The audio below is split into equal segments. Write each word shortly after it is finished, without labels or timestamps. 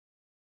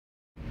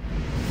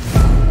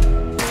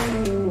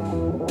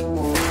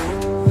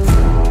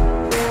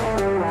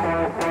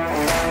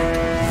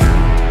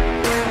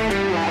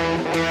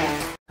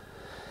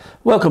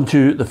Welcome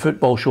to the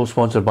football show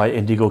sponsored by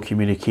Indigo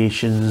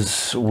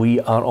Communications.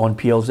 We are on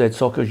PLZ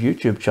Soccer's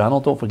YouTube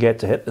channel. Don't forget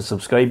to hit the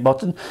subscribe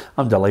button.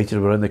 I'm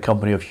delighted we're in the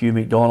company of Hugh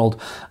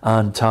McDonald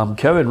and Tam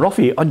Cowan.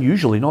 Ruffy,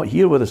 unusually not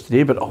here with us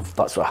today, but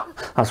that's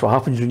what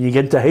happens when you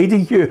get into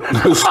hiding, Hugh.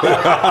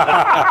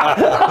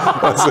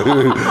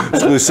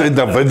 They send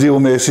a video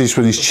message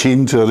when he's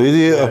chained to a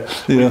radiator.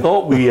 We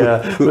thought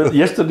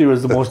yesterday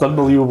was the most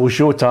unbelievable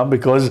show, Tam,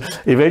 because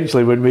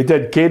eventually when we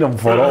did cane him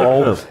for it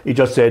all, he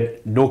just said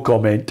no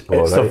comment.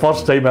 It's the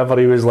first time ever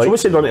he was like... So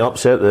what's he done to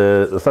upset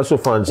the Thistle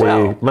fans?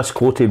 Well, he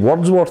misquoted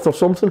Wordsworth or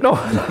something? No.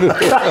 I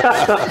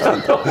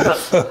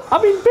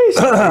mean,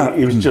 basically,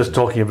 he was just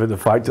talking about the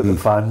fact that the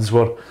fans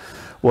were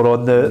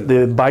on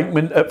the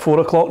embankment at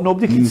 4 o'clock.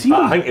 Nobody could see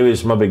them. I think he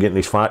was maybe getting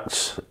his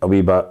facts a wee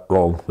bit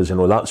wrong, because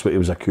that's what he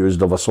was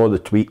accused of. I saw the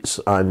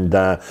tweets, and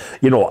I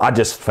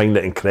just find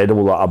it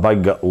incredible that a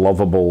big,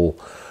 lovable,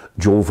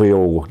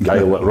 jovial guy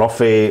like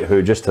Ruffy,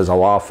 who just has a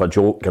laugh, a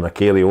joke and a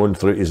carry on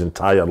throughout his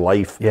entire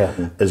life,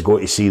 is going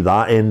to see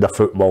that end of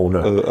football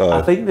now.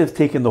 I think they've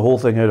taken the whole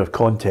thing out of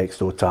context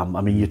though, Tam.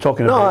 I mean, you're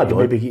talking about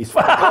maybe he's...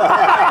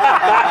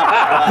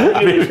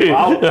 Maybe.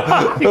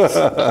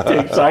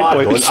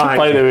 Exactly.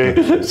 By the way,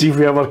 see if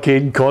we ever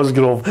cane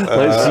Cosgrove.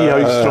 Let's see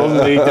how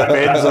strongly he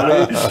defends on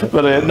it.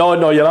 But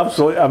no, you're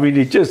absolutely... I mean,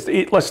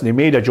 listen, he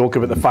made a joke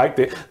about the fact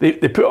that they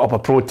put up a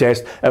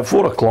protest at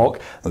 4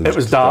 o'clock. It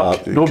was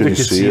dark. Nobody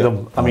could see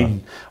them. I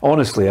mean,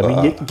 honestly,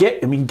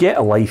 get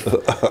a life.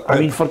 I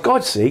mean, for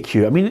God's sake,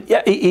 Hugh. I mean,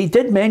 yeah, he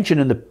did mention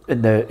in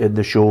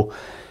the show,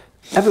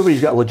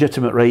 everybody's got a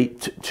legitimate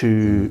right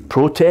to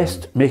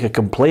protest, make a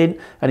complaint,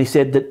 and he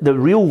said that the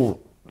real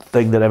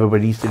thing that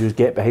everybody needs to do is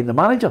get behind the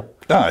manager.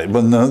 Aye,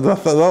 but the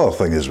other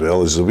thing as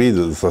well is the way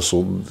that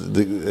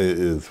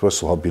the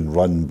Thistle have been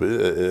run.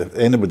 If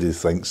anybody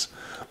thinks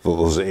that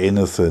there's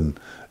anything,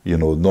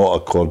 not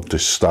according to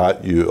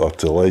statute or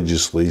to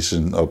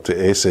legislation or to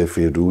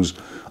SFA rules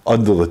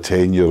under the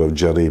tenure of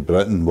Jerry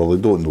Britton, well, they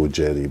don't know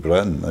Jerry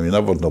Britton. I mean,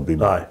 everyone will be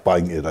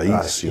banging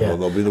rights.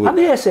 And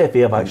the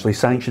SFA have actually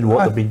sanctioned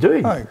what they've been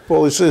doing.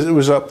 Well, it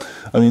was not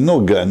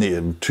getting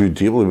into it too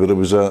deeply, but it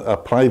was a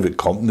private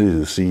company,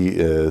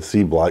 the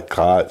Three Black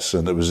Cats,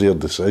 and it was their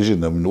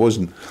decision. I mean, it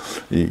wasn't,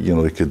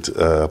 we could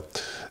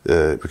cut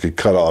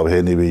it up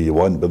any way you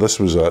want, but this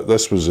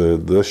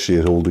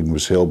shareholding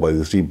was held by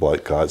the Three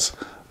Black Cats,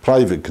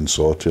 private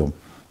consortium.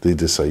 They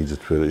decided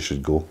where it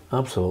should go.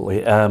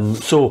 Absolutely.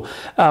 So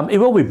he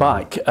will be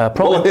back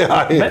probably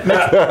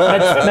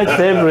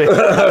mid-February,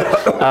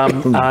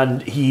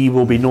 and he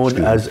will be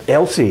known as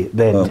Elsie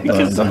then,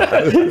 because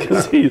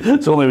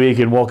it's the only way he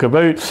can walk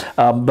about.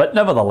 But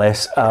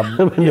nevertheless,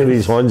 maybe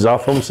he's hands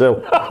off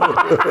himself.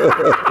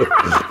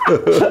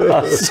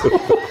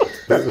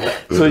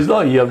 So he's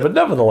not here, but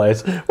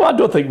nevertheless, I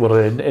don't think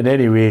we're in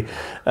any way,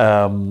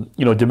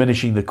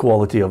 diminishing the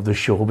quality of the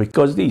show,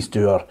 because these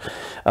two are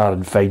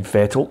in fine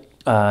fettle,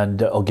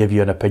 and I'll give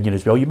you an opinion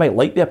as well. You might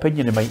like the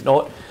opinion, you might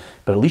not,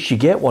 but at least you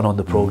get one on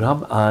the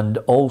programme, and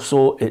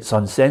also it's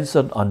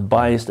uncensored,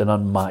 unbiased and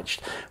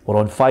unmatched. We're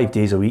on 5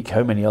 days a week.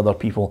 How many other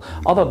people,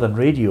 other than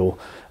radio,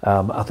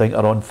 I think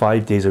are on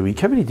 5 days a week?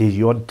 How many days are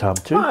you on, Tam,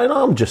 too?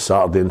 I'm just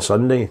Saturday and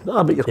Sunday.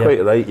 No, but you're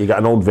quite right. You got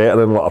an old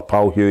veteran like our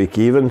pal Hughie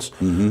Keevans,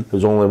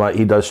 who's only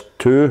he does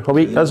 2 a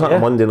week, isn't it? A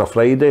Monday and a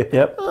Friday.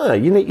 Yep.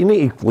 You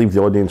need to leave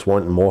the audience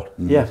wanting more.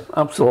 Yeah,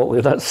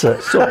 absolutely. That's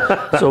it.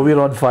 So we're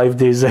on 5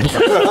 days in.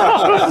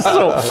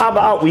 But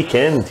at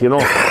weekend,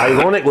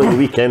 ironically the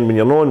weekend when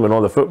you're on, when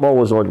all the football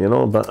was on,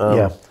 but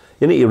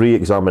you need to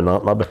re-examine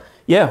that maybe.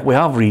 Yeah, we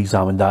have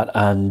re-examined that,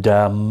 and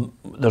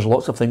there's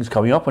lots of things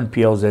coming up on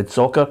PLZ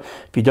Soccer.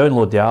 If you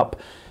download the app,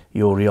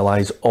 you'll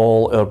realise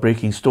all our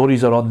breaking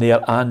stories are on there,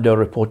 and our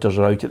reporters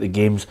are out at the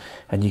games,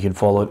 and you can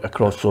follow it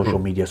across social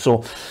media.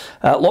 So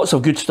lots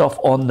of good stuff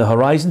on the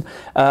horizon.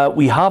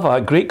 We have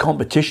a great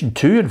competition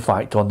too, in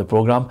fact, on the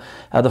programme.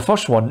 The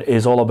first one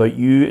is all about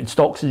you in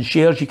stocks and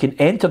shares. You can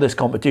enter this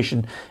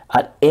competition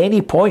at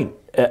any point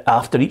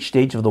after each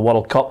stage of the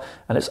World Cup,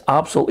 and it's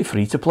absolutely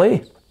free to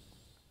play.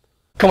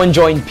 Come and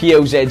join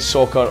PLZ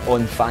Soccer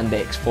on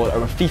Fandex for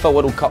our FIFA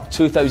World Cup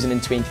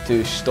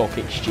 2022 stock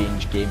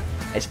exchange game.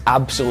 It's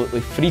absolutely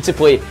free to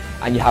play,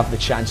 and you have the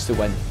chance to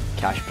win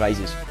cash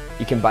prizes.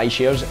 You can buy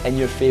shares in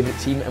your favourite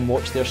team and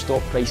watch their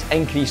stock price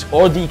increase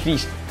or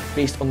decrease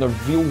based on their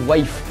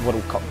real-life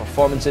World Cup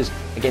performances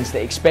against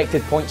the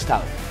expected points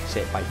tally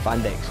set by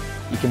Fandex.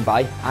 You can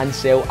buy and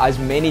sell as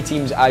many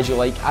teams as you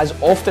like, as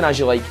often as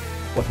you like,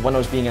 with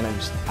winners being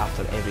announced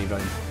after every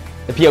round.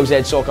 The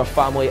PLZ Soccer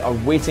family are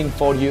waiting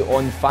for you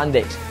on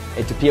Fandex.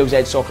 Head to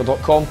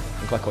plzsoccer.com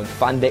and click on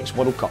Fandex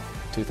World Cup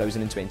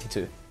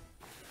 2022.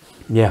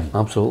 Yeah,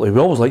 absolutely.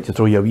 We always like to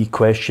throw you a wee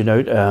question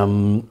out. How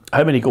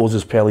many goals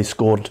has Pelé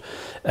scored?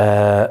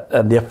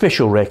 And the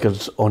official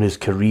records on his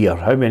career.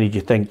 How many do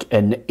you think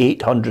in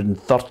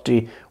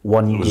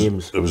 831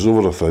 games? It was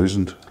over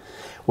 1,000.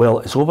 Well,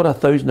 it's over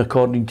 1,000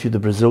 according to the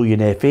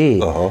Brazilian FA,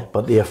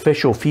 but the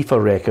official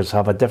FIFA records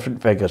have a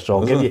different figure.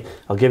 So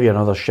I'll give you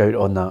another shout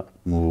on that.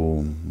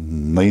 Oh,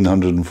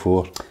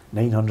 904.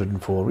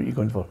 904. What are you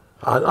going for?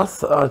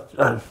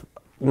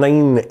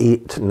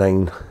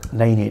 989.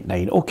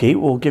 989. Okay,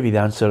 we'll give you the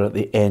answer at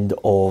the end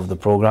of the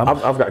programme.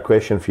 I've got a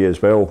question for you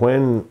as well.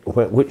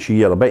 Which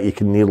year, I bet you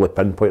can nearly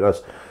pinpoint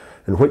this,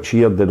 in which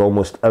year did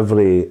almost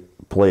every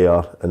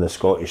player in the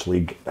Scottish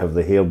League have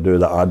the hairdo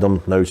that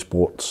Adam now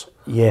sports?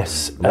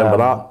 Yes. Remember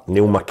that?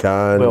 Neil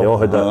McCann, they all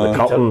had the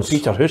curtains.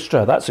 Peter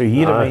Hoostra, that's who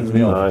he reminds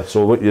me of.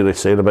 So what you were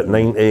saying about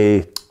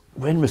 90...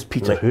 When was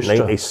Peter Hoostra?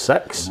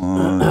 96?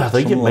 I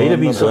think it might have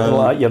been something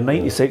like that. You're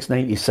 96,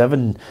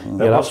 97.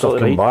 You're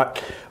absolutely right.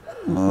 Back.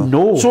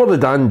 No. So are the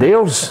Dan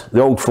Dares,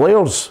 the old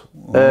flares.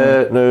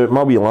 Now,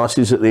 my wee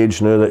lassie's at the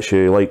age now that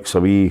she likes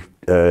a wee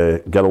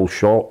girl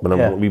shop and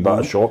a wee bit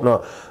of shop and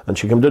that. And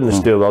she came down the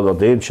stair the other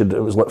day and it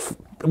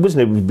was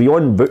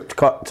beyond boot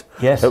cut.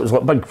 Yes. It was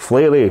like big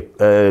flary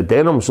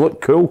denims,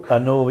 looked cool. I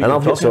know what and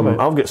you're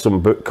I've got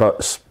some boot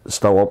cuts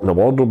still up in the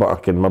wardrobe that I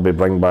can maybe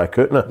bring back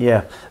out now.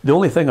 Yeah. The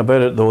only thing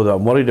about it though that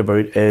I'm worried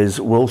about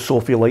is will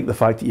Sophie like the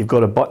fact that you've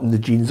got to button the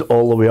jeans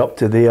all the way up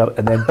to there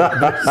and then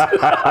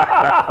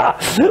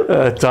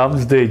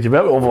Tam's Day. Do you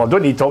remember? Oh, I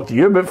don't need to talk to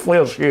you about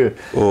flares, Hugh.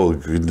 Oh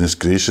goodness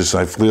gracious,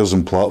 flares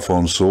and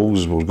platform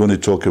soles. We're going to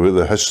talk about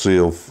the history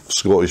of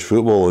Scottish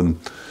football, and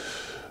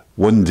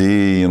one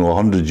day,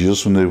 100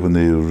 years from now, when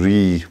they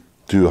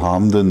redo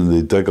Hampden and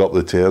they dig up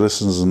the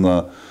terraces and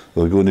that,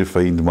 they're going to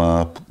find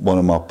one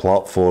of my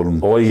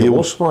platform. Oh, you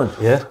lost one?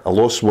 Yeah. I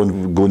lost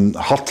one going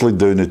hurtling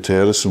down the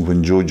terrace, and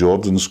when Joe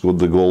Jordan scored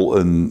the goal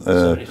in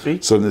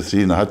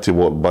 73, and I had to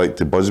walk back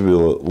to Busby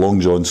with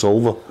Long John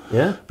Silver.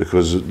 Yeah.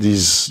 Because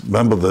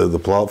remember the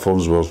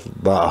platforms were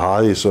that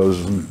high, so I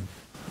was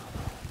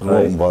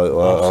walking by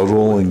a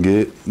rolling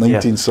gate.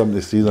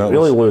 1973, that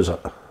really was. lose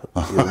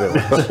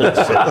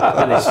it.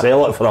 Gonna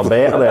sell it for a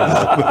better there.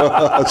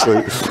 That's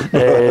right.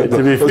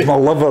 To be It's my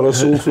liver, I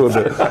sold for a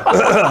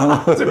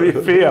bit. To be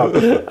fair,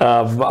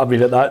 I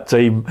mean, at that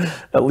time,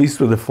 at least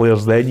with the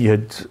flares, then you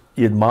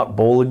had Mark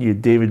Bolan, you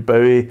had David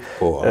Bowie,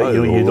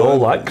 you had all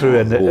that crew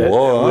in it.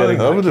 Wearing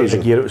that kind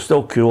of gear. It was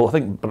still cool. I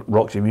think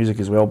Roxy Music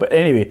as well. But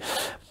anyway,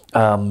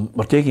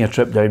 we're taking a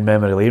trip down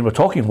memory lane. We're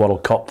talking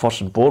World Cup first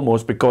and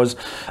foremost because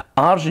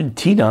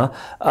Argentina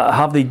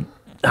have they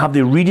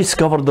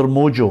rediscovered their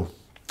mojo?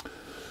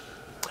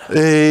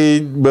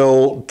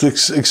 Well, to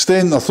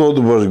extent, I thought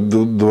they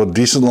were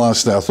decent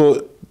last night. I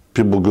thought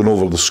people going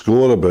over the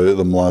score about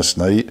them last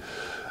night.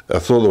 I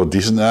thought they were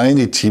decent.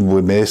 Any team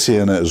with Messi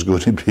in it is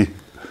going to be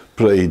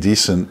pretty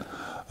decent.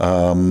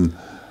 I'm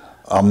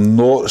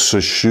not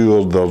so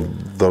sure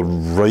they're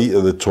right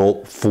at the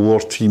top 4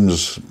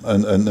 teams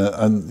in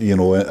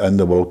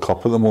the World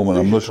Cup at the moment.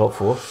 I'm not top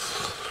 4.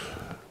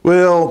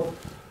 Well,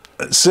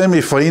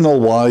 semi-final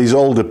wise,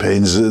 all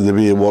depends the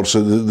way it works.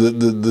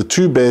 The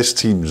 2 best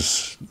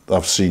teams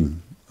I've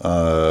seen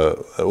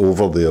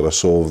over there, I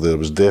saw over there,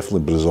 was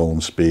definitely Brazil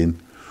and Spain.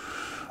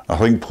 I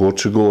think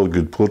Portugal are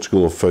good.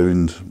 Portugal have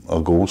found a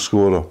goal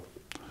scorer.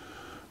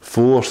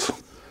 4th,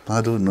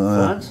 I don't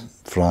know.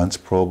 France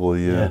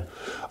probably, yeah.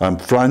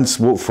 France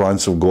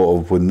have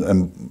got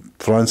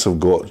France have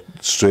got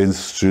strength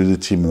through the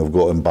team, and they've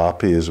got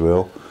Mbappe as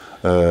well.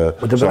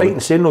 Would they be right in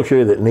saying, though,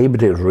 Hugh, that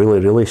nobody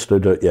really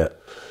stood out yet?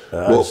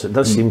 It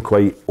does seem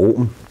quite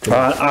open.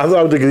 I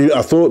would agree.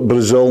 I thought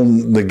Brazil,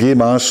 the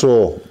game I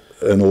saw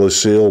in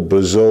Lusail,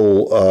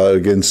 Brazil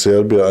against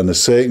Serbia, in the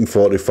second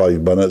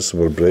 45 minutes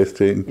were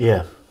breathtaking.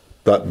 Yeah.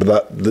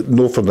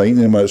 No for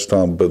 90 minutes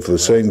time, but for the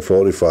second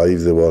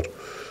 45 they were.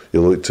 You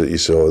looked at it, you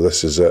saw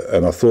this is it,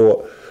 and I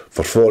thought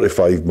for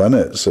 45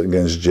 minutes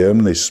against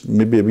Germany,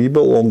 maybe a wee bit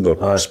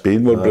longer,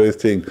 Spain were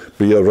breathtaking.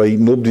 But you're right,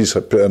 nobody's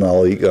put in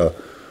a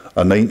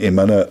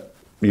 90-minute.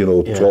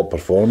 Top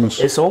performance.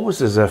 It's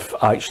almost as if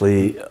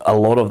actually a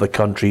lot of the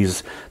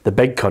countries, the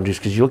big countries,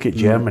 because you look at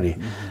Germany,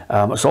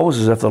 it's almost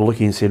as if they're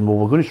looking and saying, well,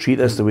 we're going to treat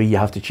this the way you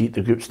have to treat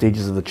the group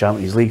stages of the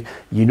Champions League.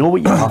 You know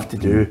what you have to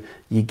do,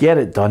 you get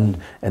it done,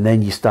 and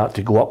then you start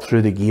to go up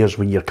through the gears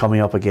when you're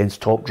coming up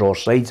against top draw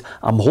sides.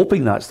 I'm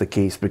hoping that's the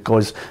case,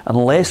 because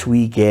unless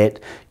we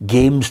get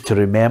games to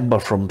remember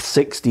from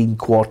 16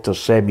 quarter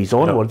semis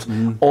onwards,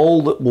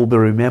 all that will be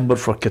remembered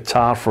for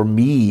Qatar, for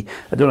me,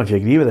 I don't know if you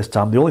agree with this,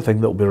 Tam, the only thing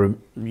that will be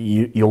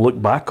you'll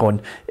look back on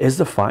is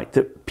the fact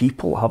that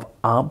people have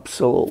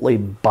absolutely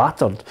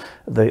battered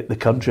the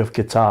country of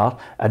Qatar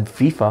and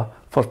FIFA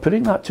for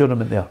putting that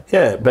tournament there.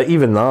 Yeah, but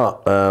even that,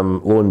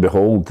 lo and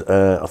behold,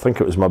 I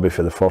think it was maybe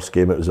for the first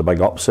game, it was a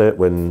big upset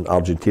when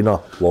Argentina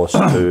lost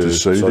to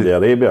Saudi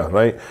Arabia,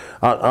 right?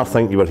 I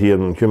think you were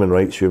hearing human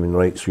rights,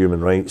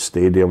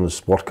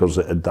 stadiums, workers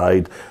that had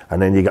died,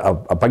 and then you get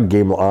a big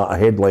game like that, a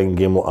headline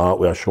game like that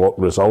with a shock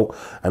result,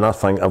 and I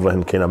think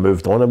everything kind of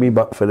moved on a wee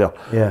bit for there.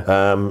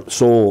 Yeah.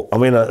 So, I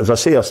mean, as I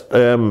say,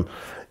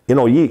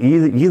 you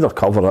either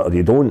cover it or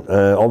you don't.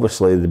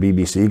 Obviously, the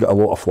BBC got a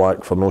lot of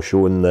flack for not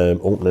showing the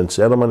opening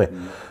ceremony.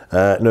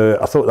 Now,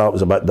 I thought that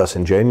was a bit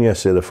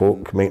disingenuous of the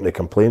folk making the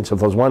complaints. If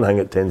there's one thing,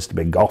 it tends to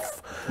be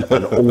guff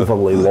and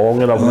overly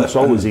long and everything. It's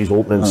always these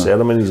opening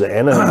ceremonies at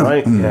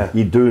anything, right?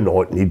 You do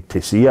not need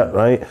to see it,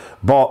 right?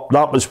 But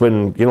that was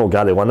when, you know,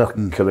 Gary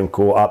Lineker and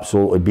co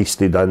absolutely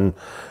beasted in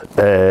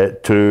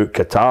to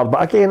Qatar.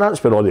 But again,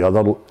 that's where all the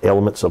other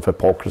elements of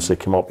hypocrisy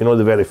came up. You know,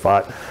 the very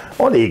fact,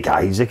 all the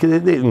guys,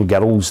 and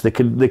girls, they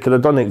could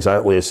have done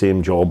exactly the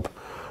same job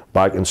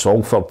back in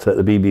Salford at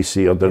the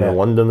BBC, or down in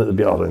London at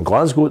the or in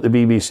Glasgow at the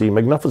BBC.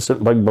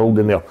 Magnificent big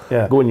building there.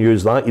 Go and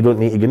use that. You don't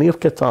need to go near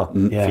Qatar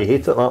if you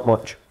hate it that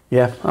much.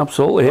 Yeah,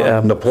 absolutely.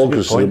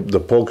 The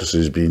hypocrisy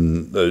has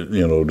been,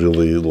 you know,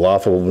 really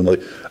laughable.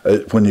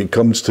 When it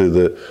comes to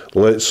the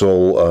let's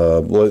all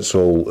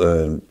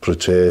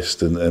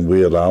protest and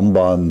wear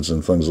armbands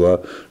and things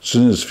like that. As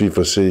soon as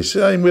FIFA says,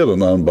 "I can wear an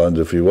armband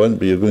if you want,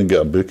 but you're going to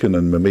get a booking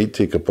and we might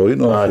take a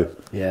point off you."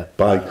 Yeah,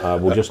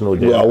 we'll just know.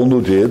 I will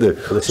no do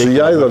it. So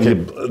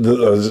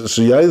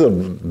you either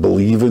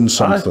believe in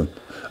something.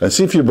 And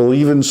see if you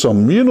believe in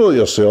something, you know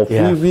yourself,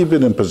 we've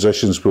been in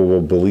positions where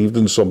we've believed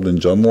in something in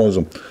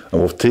journalism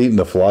and we've taken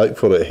the flak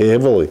for it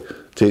heavily,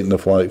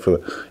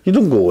 You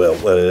don't go,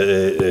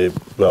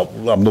 well,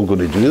 I'm not going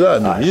to do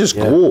that. And you just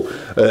go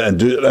and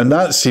do it. And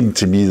that seemed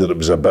to me that it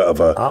was a bit of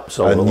a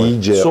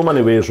knee-jerk. So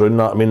many ways around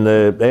that. I mean,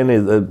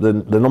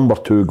 the number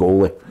 2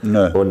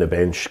 goalie on the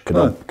bench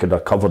could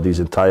have covered his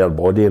entire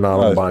body in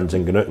armbands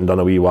and gone out and done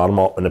a wee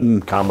warm-up,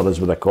 and the cameras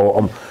would have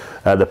caught him.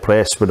 The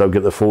press would have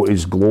got the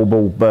photos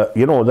global, but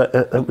you know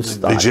it was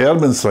the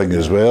German thing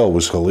as well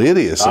was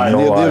hilarious. I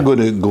mean, they're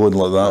going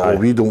like that.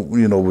 We don't,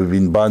 you know, we've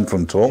been banned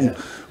from talking.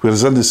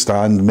 Whereas in the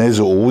stand,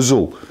 Mesut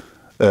Ozil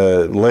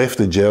left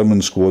the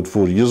German squad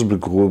 4 years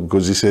ago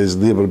because he says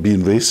they were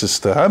being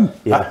racist to him.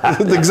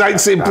 The exact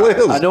same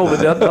players. I know, but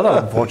the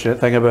other unfortunate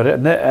thing about it,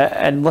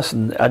 and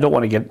listen, I don't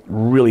want to get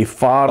really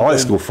far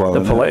into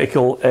the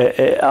political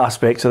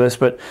aspects of this,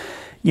 but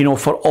you know,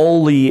 for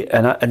all the,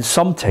 and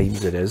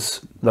sometimes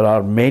there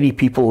are many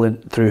people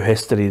through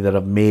history that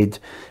have made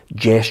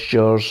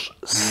gestures,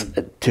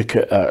 took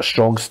a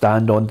strong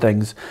stand on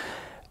things.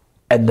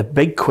 And the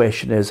big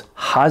question is,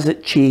 has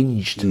it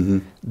changed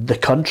the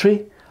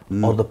country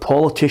or the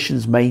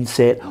politicians'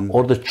 mindset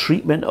or the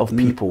treatment of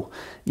people?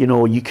 You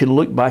know, you can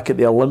look back at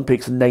the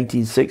Olympics in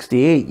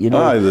 1968, you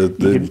know.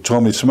 the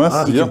Tommy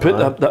Smith. You can put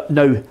that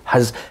now,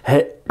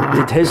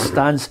 did his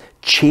stance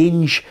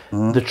change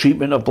the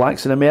treatment of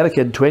blacks in America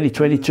in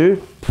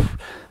 2022?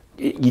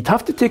 You'd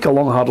have to take a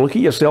long, hard look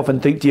at yourself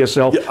and think to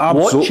yourself,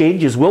 what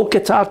changes? Will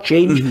Qatar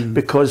change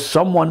because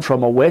someone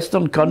from a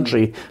Western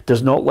country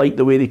does not like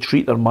the way they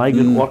treat their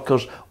migrant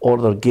workers or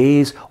their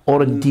gays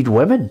or indeed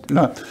women?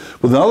 Well,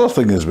 the other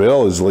thing as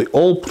well is like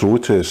all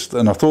protest,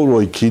 and I thought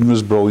Roy Keane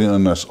was brilliant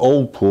in this,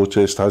 all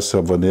protest has to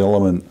have an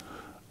element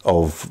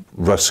of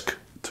risk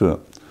to it.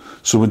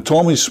 So when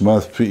Tommy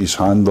Smith put his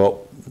hand up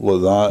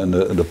like that in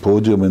the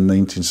podium in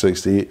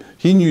 1968,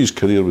 he knew his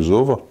career was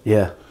over.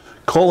 Yeah.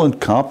 Colin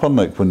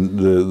Kaepernick, when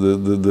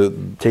the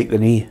take the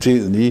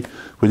knee,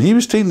 when he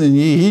was taking the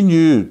knee, he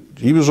knew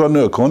he was running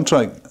out of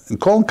contract. And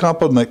Colin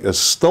Kaepernick has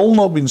still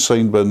not been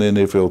signed by an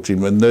NFL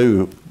team, and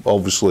now,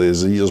 obviously,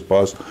 as the years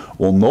pass,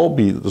 will not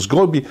be. There's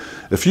got to be,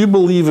 if you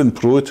believe in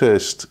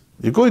protest,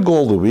 you've got to go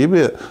all the way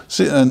with it.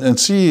 See, and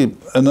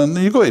then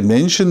you've got to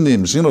mention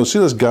names. You know, see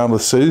this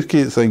Gareth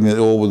Southgate thing, that,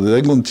 well, the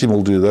England team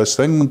will do this,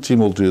 the England team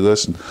will do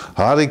this, and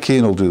Harry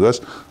Kane will do this.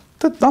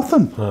 Did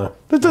nothing.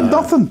 They did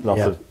nothing.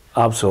 Yeah.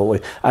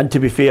 Absolutely, and to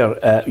be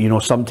fair, you know,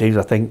 sometimes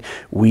I think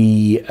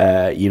we,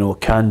 you know,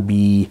 can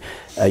be,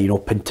 you know,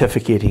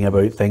 pontificating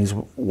about things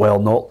while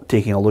not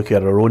taking a look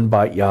at our own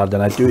backyard.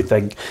 And I do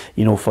think,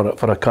 you know, for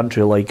a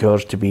country like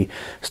ours to be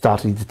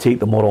starting to take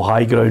the moral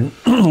high ground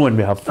when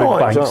we have food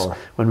banks,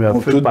 when we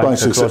have food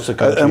banks across the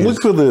country. And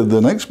look where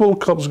the next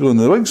World Cup's going.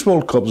 The next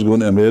World Cup's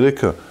going to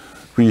America.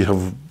 We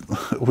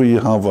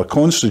have a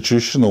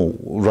constitutional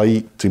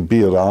right to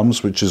bear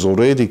arms, which has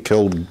already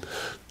killed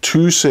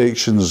two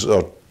sections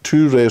or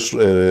two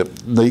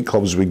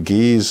nightclubs with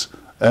gays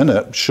in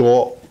it,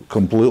 shot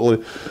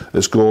completely.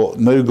 It's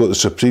now got the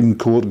Supreme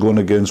Court going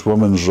against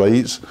women's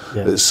rights.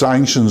 It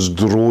sanctions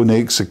drone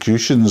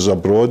executions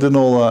abroad and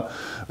all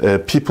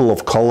that. People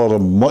of colour are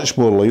much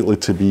more likely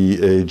to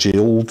be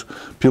jailed.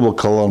 People of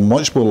colour are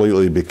much more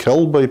likely to be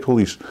killed by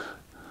police.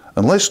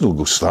 And let's not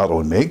go start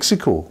on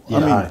Mexico. I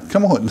mean,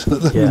 come on.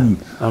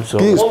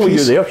 Absolutely. What were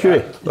you there,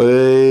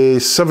 Hughie?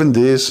 7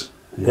 days.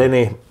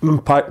 Any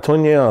impact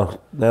on you or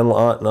anything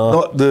like that?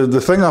 No. The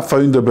thing I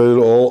found about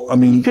it all, I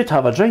mean... You could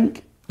have a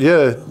drink.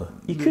 Yeah.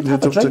 You could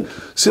have a drink.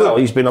 Well,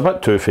 he's been a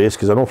bit two-faced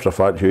because I know for a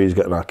fact he's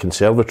getting a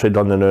conservatory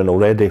done now and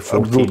already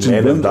 14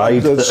 men have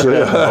died. That's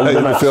right.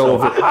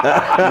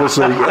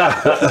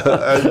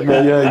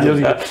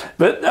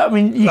 But, I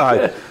mean...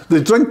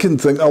 the drinking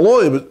thing, a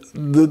lot of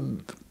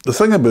it... The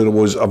thing about it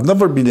was, I've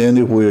never been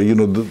anywhere, you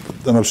know,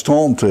 and I was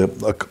talking to,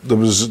 there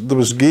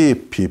was gay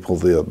people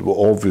there,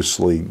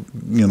 obviously,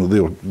 you know,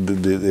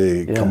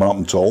 they come up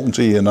and talking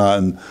to you and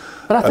that.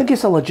 But I think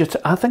it's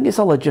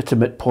a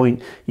legitimate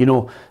point, you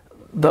know.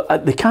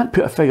 they can't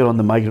put a figure on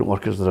the migrant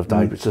workers that have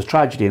died, which is a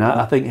tragedy. And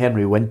I think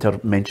Henry Winter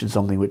mentioned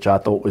something which I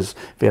thought was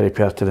very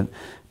pertinent.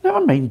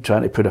 Never mind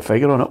trying to put a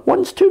figure on it.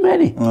 One's too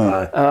many.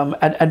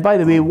 And by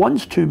the way,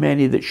 one's too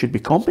many that should be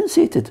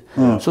compensated.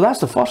 So that's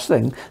the first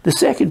thing. The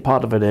second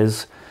part of it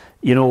is,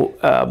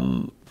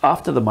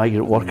 after the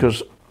migrant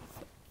workers,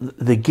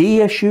 the gay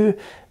issue,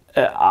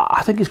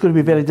 I think it's going to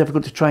be very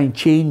difficult to try and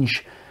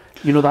change,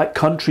 that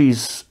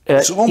country's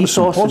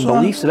ethos and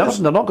beliefs and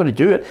everything. They're not going to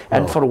do it.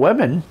 And for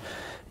women,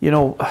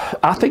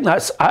 I think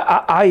that's,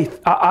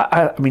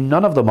 I mean,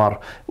 none of them are,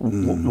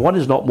 one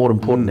is not more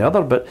important than the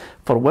other, but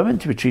for women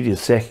to be treated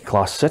as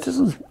second-class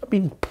citizens, I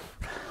mean...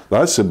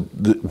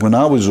 When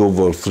I was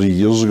over 3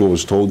 years ago, I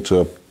was talking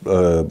to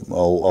a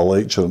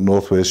lecturer at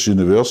Northwest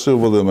University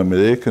over there, an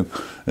American,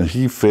 and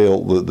he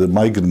felt that the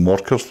migrant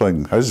worker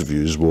thing, his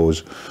views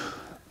was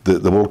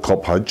that the World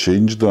Cup had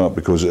changed that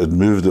because it had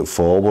moved it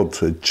forward, it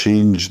had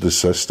changed the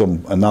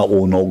system, and that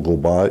will not go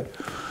back.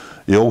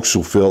 He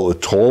also felt the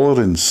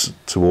tolerance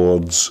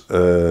towards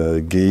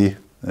gay,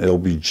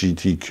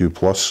 LGBTQ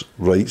plus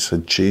rights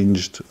had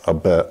changed a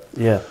bit.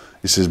 Yeah.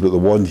 He says, but the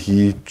one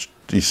he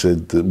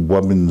said that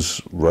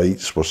women's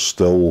rights were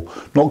still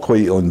not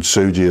quite on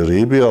Saudi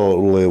Arabia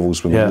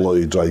levels when they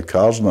let you drive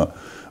cars and that,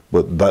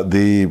 but that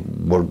they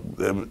were,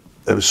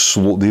 it was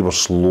slow, they were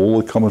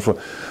slowly coming from.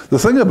 The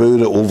thing about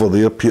it over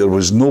there, Peter,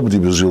 was nobody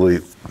was really,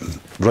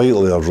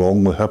 rightly or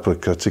wrongly,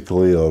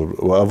 hypocritically or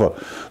whatever,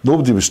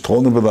 nobody was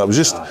talking about that.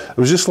 It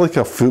was just like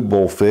a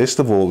football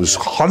festival. It was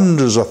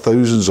hundreds of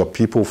thousands of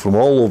people from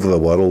all over the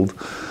world.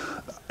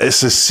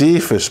 It's the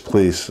safest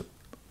place.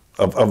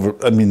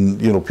 I mean,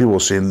 people are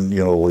saying,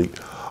 like,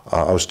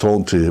 I was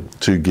talking to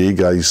two gay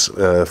guys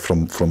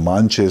from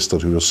Manchester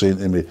who were saying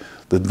to me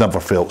they'd never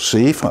felt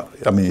safe.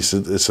 I mean,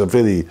 it's a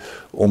very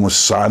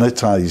almost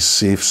sanitised,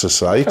 safe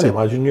society. I can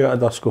imagine you at a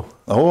disco.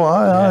 Oh,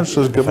 aye.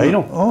 So it's good.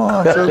 Final. Oh,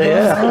 aye.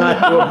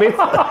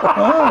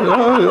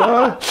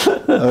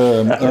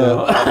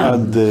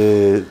 And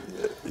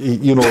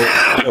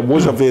it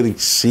was a very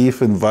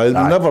safe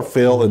environment. I never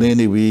felt in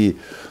any way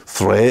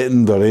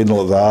threatened or anything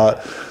like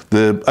that.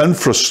 The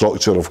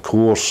infrastructure, of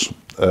course,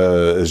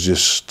 is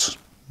just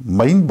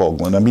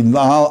mind-boggling. I mean,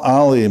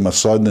 Ali, my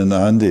son, and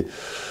Andy,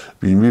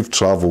 we've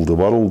travelled the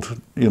world,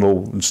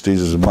 in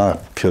stages of my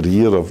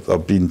career.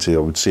 I've been to, I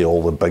would say,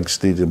 all the big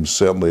stadiums,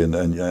 certainly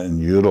in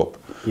Europe,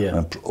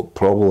 and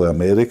probably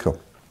America.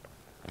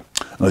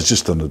 And it's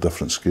just on a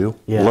different scale,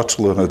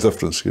 literally on a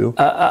different scale.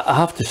 I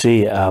have to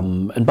say,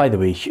 and by the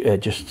way,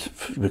 just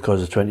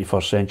because of the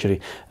 21st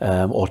century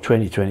or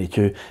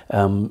 2022,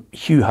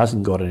 Hugh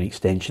hasn't got an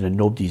extension and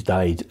nobody's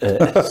died.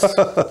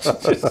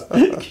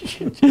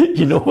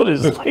 You know what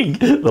it's like?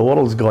 The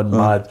world's gone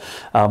mad.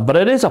 But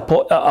it is a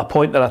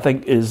point that I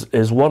think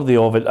is worthy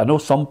of it. I know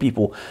some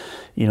people,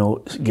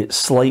 get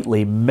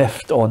slightly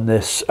miffed on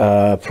this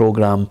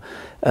programme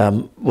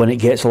when it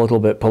gets a little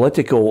bit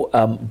political,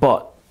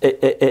 but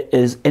it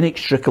is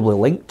inextricably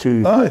linked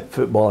to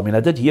football. I mean, I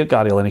did hear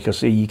Gary Lineker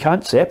say you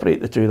can't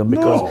separate the two of them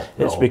because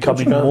it's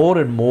becoming more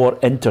and more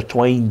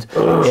intertwined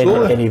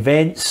in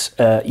events,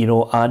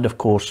 and of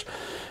course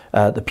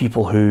the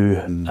people who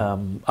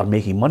are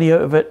making money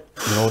out of it,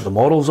 the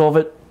morals of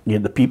it,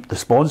 the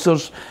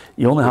sponsors.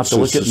 You only have to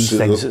look at these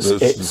things.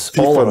 It's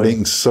all around.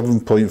 Making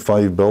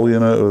 7.5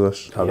 billion out of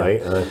this.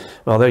 Right.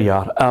 Well, there you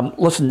are.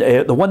 Listen,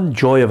 the one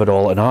joy of it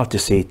all, and I have to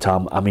say,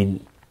 Tam, I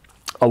mean,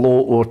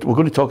 although we're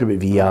going to talk about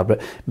VAR, but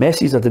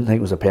Messi's I didn't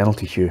think was a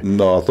penalty, Hugh.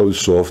 No, I thought it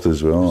was soft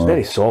as well. It was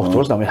very soft,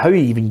 wasn't it? I mean, how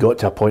he even got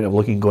to a point of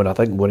looking going, I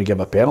think I'm going to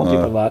give a penalty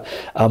for that.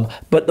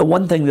 But the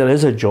one thing there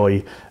is a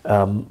joy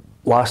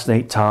last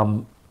night,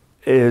 Tam,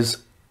 is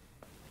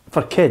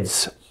for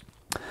kids.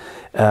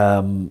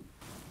 A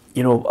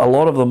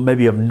lot of them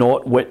maybe have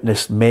not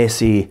witnessed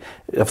Messi.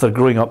 If they're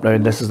growing up now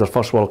and this is their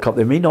first World Cup,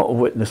 they may not have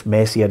witnessed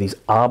Messi at his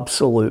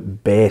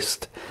absolute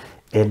best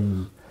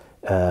in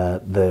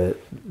the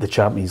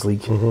Champions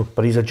League,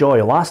 but he's a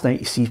joy. Last night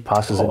he sees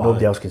passes that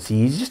nobody else can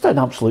see. He's just an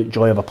absolute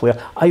joy of a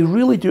player. I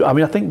really do. I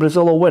mean, I think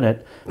Brazil will win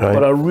it,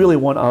 but I really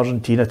want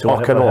Argentina to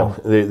win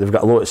it. They've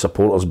got a lot of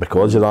supporters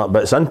because of that.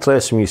 But it's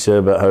interesting when you say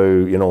about how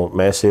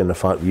Messi and the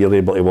fact we're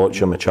able to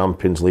watch him at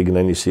Champions League and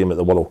then you see him at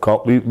the World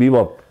Cup. We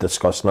were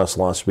discussing this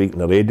last week on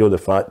the radio, the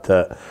fact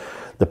that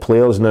the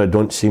players now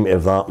don't seem to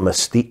have that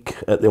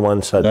mystique that they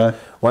once had. Yeah.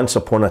 Once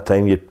upon a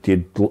time,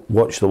 you'd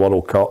watch the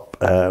World Cup,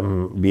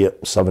 be it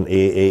 78,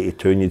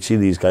 82, and you'd see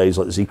these guys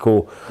like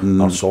Zico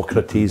or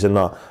Socrates and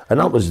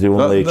that was the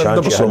only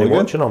chance you had of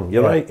watching them.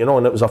 You're right,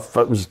 and it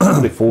was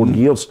probably 4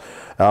 years.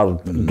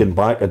 Getting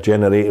back a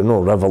generation,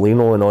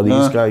 Rivellino and all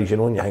these guys,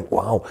 and you think,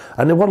 wow.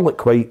 And they were like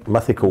quite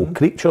mythical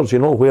creatures,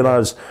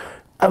 whereas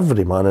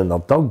every man in their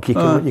dug,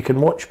 you can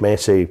watch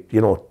Messi,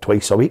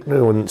 twice a week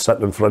now and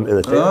sit in front of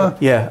the table.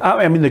 Yeah,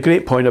 I mean, the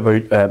great point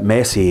about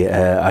Messi,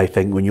 I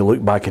think, when you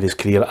look back at his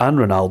career, and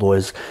Ronaldo,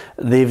 is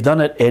they've done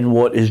it in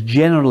what is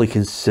generally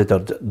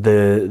considered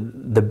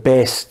the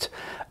best,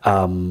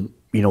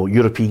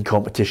 European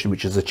competition,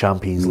 which is the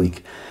Champions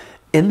League.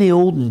 in the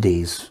olden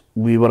days,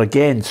 we were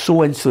again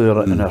so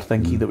insular in our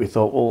thinking that we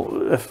thought,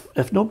 well,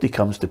 if nobody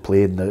comes to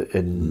play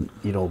in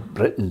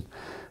Britain,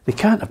 they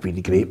can't have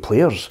been great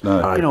players.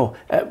 No.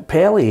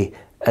 Pelé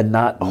and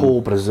that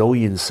whole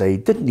Brazilian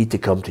side didn't need to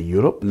come to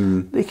Europe.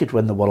 They could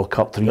win the World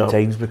Cup 3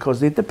 times because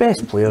they had the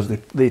best players.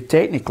 They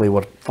technically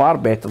were far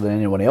better than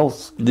anyone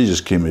else. They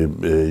just came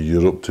to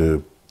Europe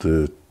to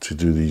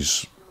do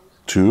these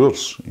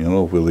tours,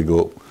 where they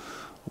got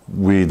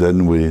weighed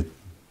in with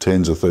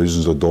tens of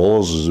thousands of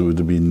dollars, as it would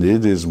have been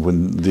nowadays,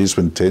 when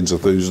tens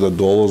of thousands of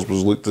dollars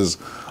was looked as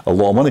a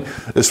lot of money.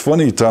 It's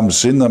funny Tom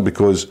saying that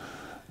because,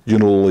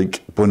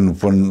 like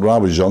when I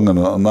was young,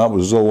 and that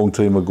was a long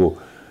time ago,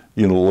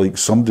 like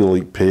somebody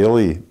like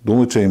Pelé, the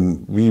only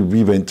time we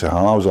went to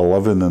I was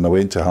 11 and I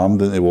went to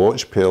Hampden to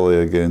watch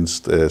Pelé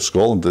against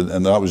Scotland,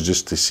 and that was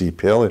just to see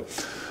Pelé.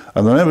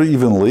 And I remember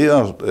even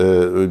later,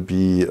 it would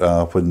be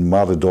when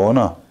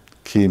Maradona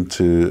came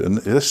to, and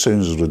this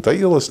sounds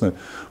ridiculous now,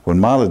 when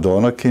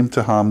Maradona came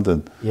to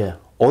Hampden,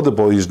 all the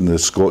boys in the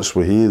Scots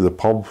Way, the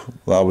pub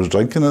that I was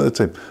drinking at the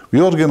time, we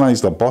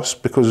organised a bus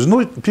because there's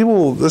no,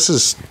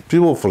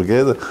 people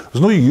forget that,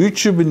 there's no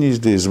YouTube in these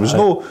days, there was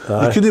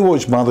you couldn't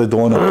watch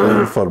Maradona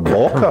playing for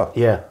Boca.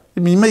 I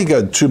mean, you might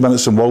get 2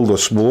 minutes in World of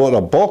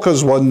Sport,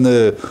 Boca's won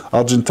the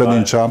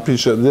Argentinian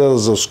Championship,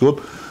 there's a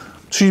scored.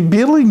 So you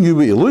barely knew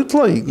what he looked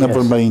like,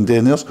 never mind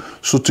anything else.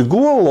 So to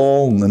go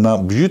along on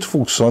that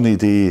beautiful sunny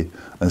day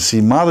and see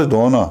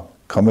Maradona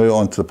come out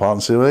onto the park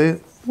and say,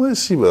 right,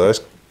 let's see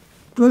what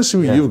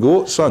you've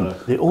got, son.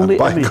 The only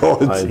by image,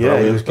 God.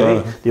 it was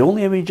great. The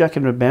only image I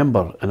can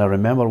remember, and I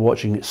remember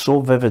watching it so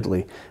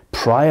vividly,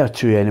 prior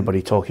to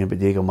anybody talking about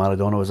Diego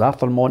Maradona, was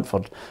Arthur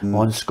Montford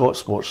on Scott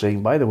Sports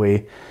saying, by the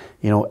way,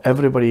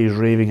 everybody is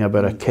raving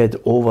about a kid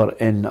over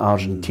in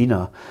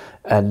Argentina,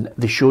 and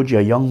they showed you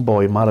a young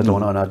boy,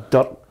 Maradona, on a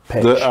dirt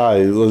pitch,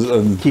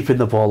 keeping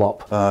the ball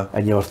up,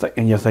 and you're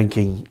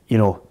thinking,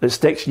 it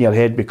sticks in your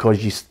head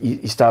because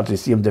you start to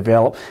see him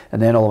develop,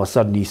 and then all of a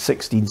sudden he's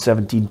 16,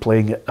 17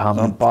 playing at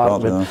Hampden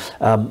Park.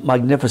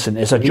 Magnificent.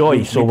 It's a joy.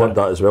 You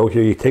that as well,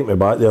 Hugh. You take me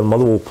back there.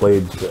 Motherwell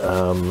played,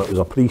 it was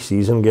a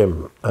pre-season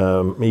game,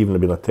 may even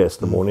have been a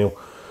testimonial.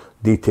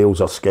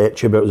 Details are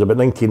sketchy, but it was about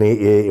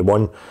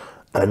 1980-81,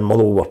 and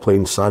Motherwell were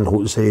playing San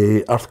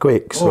Jose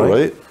Earthquakes,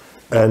 right?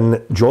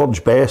 And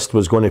George Best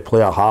was going to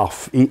play a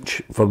half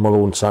each for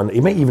Motherwell and San.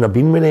 He might even have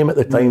been with him at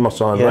the time or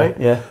something, right?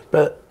 Yeah.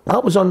 But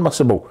that was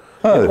unmissable.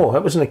 It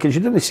wasn't, because you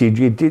didn't see.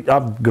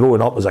 I've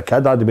grown up as a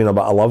kid. I'd have been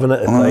about 11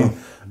 at the time,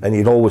 and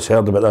you'd always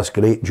heard about this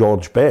great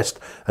George Best.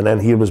 And then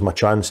here was my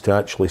chance to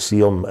actually see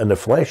him in the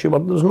flesh.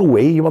 There's no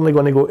way you weren't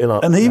going to go to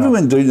that. And he even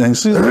went down and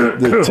see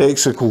the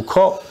Texaco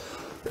Cup.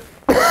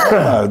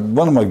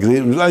 One of my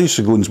I used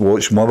to go and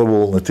watch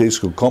Motherwell and the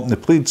Texaco Cup, and they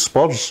played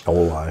Spurs.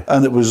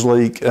 And it was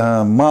like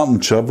Martin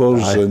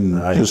Chivers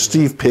and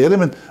Steve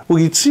Perryman. Well,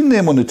 you'd seen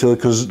them on the telly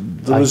because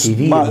there was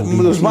it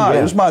was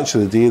match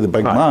of the day, the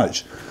big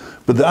match.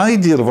 But the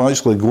idea of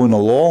actually going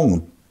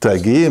along to a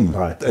game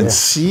and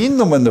seeing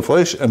them in the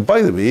flesh, and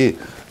by the way,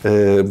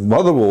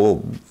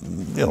 Motherwell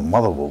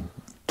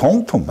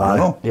tonked him,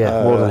 more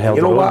than held.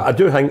 You know what? I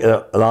do think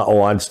that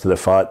all adds to the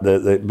fact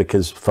that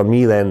because for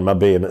me then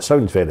maybe, and it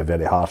sounds very,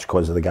 very harsh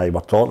because of the guy we're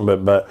talking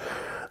about,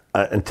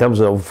 but in terms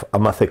of a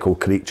mythical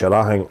creature,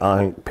 I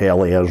think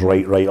Pelé is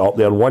right up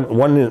there.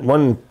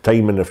 One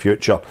time in the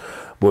future,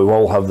 we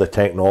will have the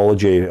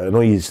technology. I know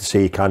you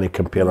say you can't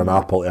compare an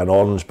apple to an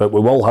orange, but we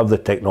will have the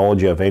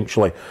technology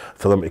eventually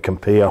for them to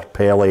compare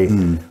Pelé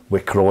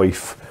with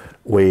Cruyff,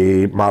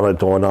 with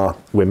Maradona,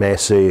 with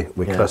Messi,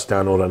 with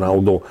Cristiano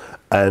Ronaldo,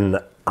 and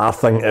I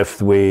think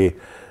if we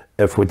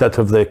did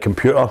have the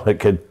computer that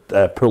could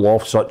pull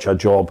off such a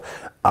job,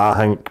 I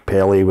think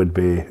Pelé would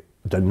be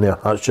down there.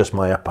 That's just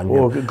my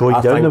opinion.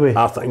 Going down the way.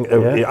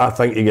 I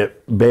think you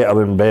get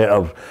better and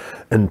better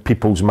in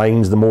people's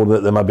minds the more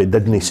that they maybe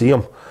didn't see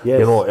him.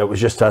 It was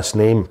just this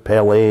name,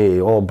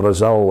 Pelé,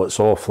 Brazil, it's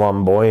all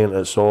flamboyant,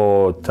 it's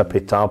all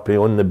tippy-tappy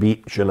on the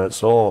beach, and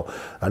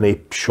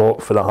he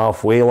shot for the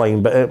halfway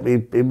line, but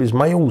it was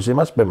miles, he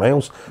must be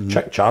miles.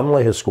 Chick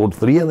Charnley has scored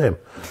 3 of them.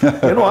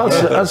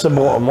 That's the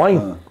bottom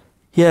line.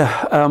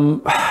 I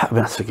mean,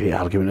 that's a great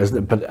argument, isn't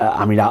it?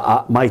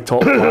 But my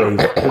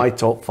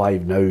top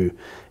five now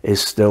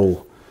is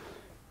still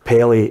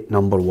Pelé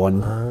number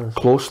 1,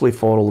 closely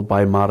followed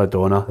by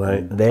Maradona,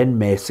 then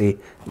Messi,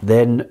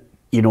 then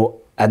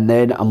and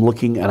then I'm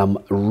looking and I'm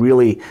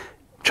really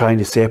trying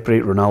to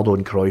separate Ronaldo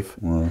and Cruyff.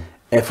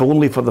 If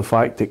only for the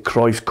fact that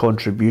Cruyff's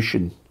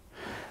contribution,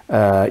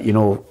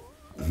 for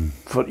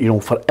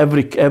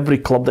every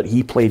club that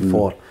he played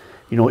for,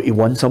 he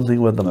won something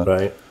with them.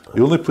 Right. He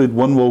only played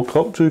 1 World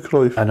Cup too,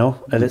 Cruyff. I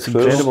know, and it's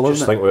incredible, isn't it?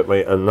 Just think about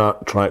in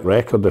that track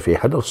record, if he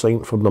had have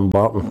signed for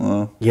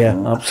Dumbarton.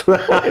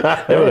 Absolutely.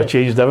 That would have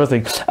changed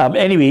everything.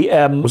 Anyway,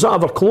 was that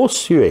ever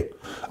close, Hughie?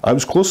 I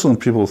was closer than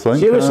people think.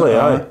 Seriously,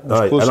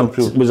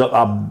 was it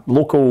a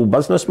local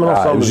businessman or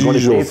something? It was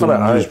usual for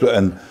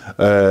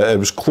it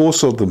was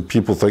closer than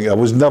people think. I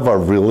was never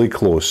really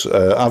close.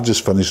 I've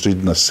just finished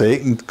reading a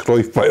second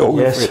Cruyff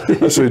biography.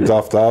 That's how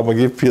daft I am. I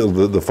gave Peter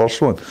the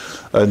first one.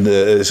 And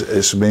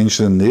it's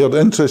mentioned there.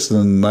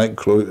 Interesting in that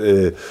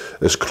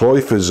is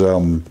Cruyff is,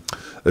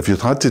 if you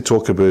had to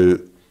talk about,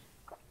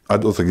 I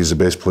don't think he's the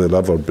best player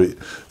ever, but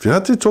if you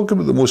had to talk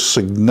about the most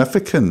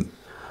significant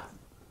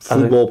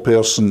football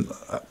person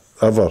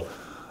ever,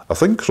 I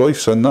think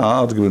Cruyff's in that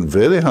argument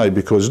very high,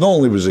 because not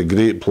only was he a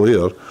great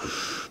player,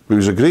 but he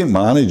was a great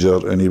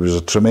manager and he was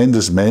a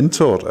tremendous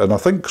mentor. And I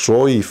think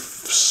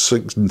Cruyff's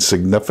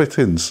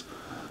significance,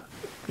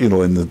 you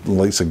know, in the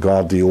likes of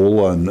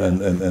Guardiola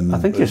and I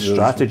think his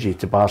strategy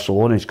to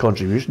Barcelona, his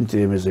contribution to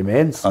him is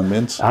immense.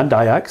 Immense. And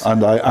Ajax.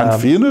 And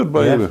Feyenoord,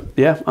 by the way.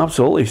 Yeah,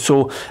 absolutely.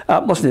 So,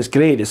 listen, it's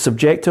great. It's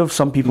subjective.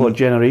 Some people are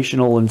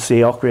generational and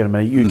say, oh, wait a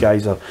minute, you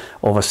guys are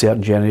of a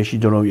certain generation,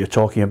 you don't know what you're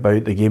talking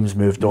about, the game's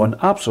moved on.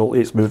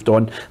 Absolutely, it's moved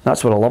on.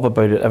 That's what I love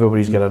about it.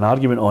 Everybody's got an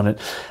argument on it.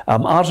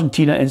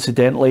 Argentina,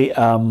 incidentally,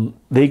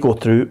 they go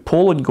through.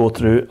 Poland go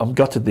through. I'm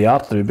gutted they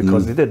are through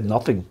because they did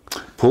nothing.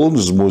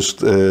 Poland's the most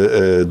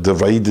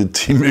divided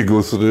team to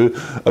go through.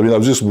 I mean, I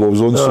was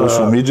on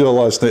social media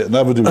last night and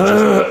everybody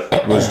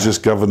was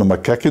just giving them a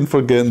kicking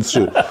for getting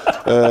through.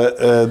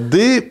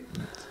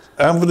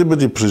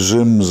 Everybody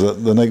presumes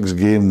that the next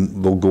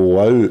game they'll go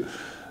out,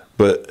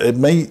 but it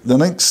might,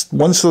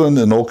 once they're in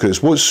the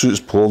knockouts, what suits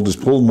Poland is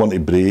Poland want to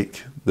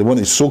break. They want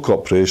to soak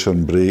up pressure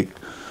and break.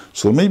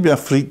 So there might be a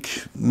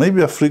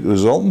freak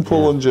result in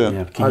Poland,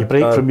 yeah. Can you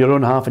break from your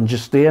own half and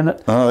just stay in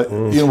it?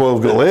 You know, well,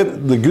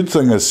 the good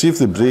thing is, see if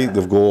they break,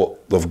 they've got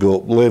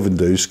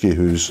Lewandowski,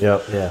 who's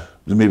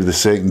maybe the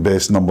second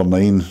best number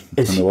 9 in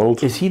the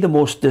world. Is he the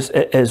most?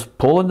 Is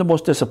Poland the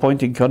most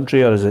disappointing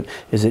country, or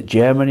is it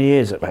Germany?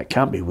 It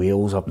can't be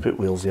Wales. I'll put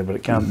Wales there, but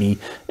it can't be.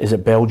 Is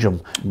it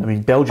Belgium? I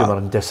mean, Belgium are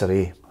in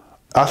disarray.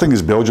 I think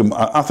it's Belgium.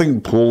 I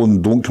think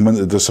Poland don't come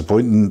into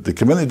disappointing. They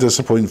come into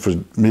disappointing for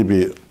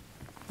maybe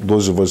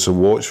those of us who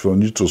watch from a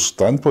neutral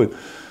standpoint,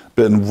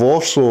 but in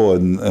Warsaw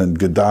and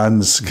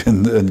Gdansk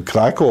and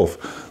Krakow,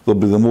 they'll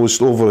be the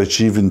most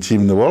overachieving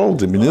team in the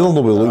world. I mean, they'll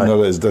not be looking at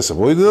it as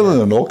disappointing. They're in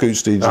the knockout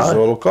stages of the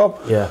World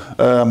Cup.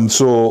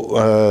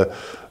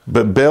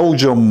 But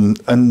Belgium,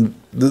 and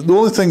the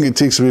only thing it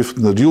takes away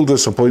from the real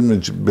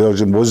disappointment in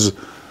Belgium was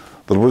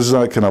there was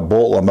that kind of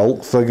bottle of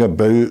milk thing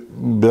about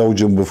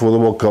Belgium before the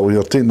World Cup where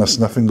you're taking a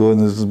sniffing going,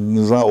 is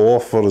that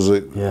off or is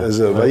it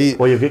right?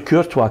 Well, you've got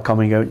Courtois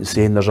coming out and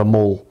saying there's a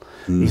mole.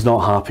 He's not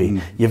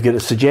happy. You've got the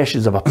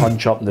suggestions of a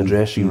punch up in the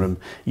dressing room.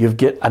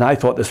 And I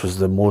thought this was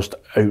the most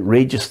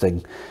outrageous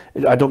thing.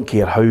 I don't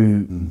care how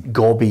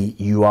gobby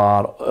you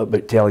are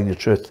about telling the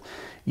truth.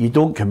 You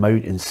don't come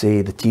out and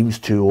say the team's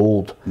too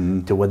old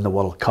to win the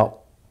World Cup.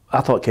 I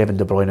thought Kevin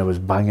De Bruyne was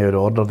bang out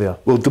of order there.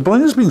 Well, De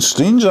Bruyne's been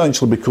strange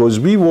actually, because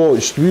we were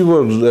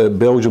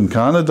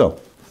Belgium-Canada.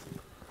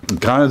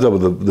 Canada were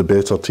the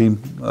better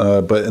team,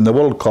 but in the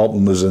World Cup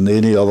and as in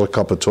any other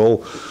cup at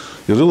all,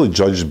 you're really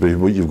judged by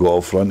what you've got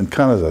up front, and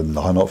Canada had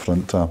nothing up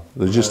front time.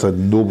 They just had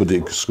nobody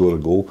who could score a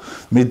goal,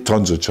 made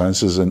tons of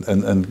chances, and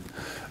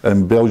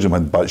Belgium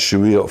had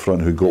Batshuayi up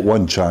front who got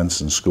one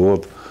chance and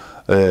scored.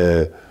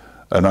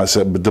 And that's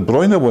it. But De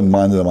Bruyne won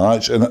man of the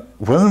match. And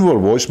when we were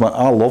watching,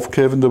 I love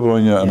Kevin De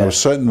Bruyne, and I was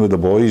sitting with the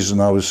boys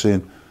and I was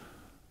saying,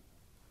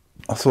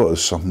 I thought it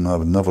was something I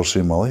would never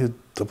see in my life.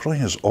 De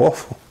Bruyne is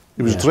awful.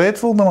 He was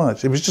dreadful in the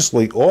match. He was just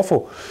like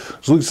awful.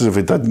 It looked as if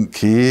he didn't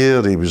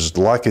care. He was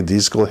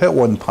lackadaisical. Hit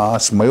one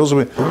pass miles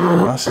away.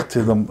 And I said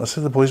to them,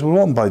 the boys, we're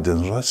wanting by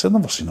dinner. I said,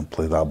 I've never seen him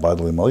play that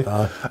badly in my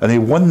life. And he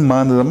won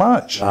man of the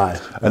match.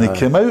 And he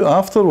came out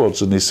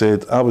afterwards and he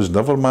said, I was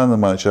never man of the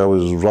match. I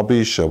was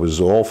rubbish. I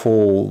was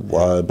awful.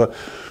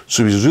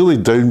 So he was really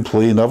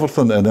downplaying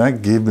everything, and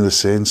that gave me the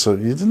sense that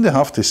you didn't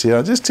have to say,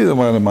 I just take the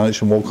man of the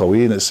match and walk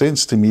away. And it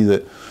sensed to me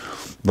that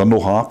they're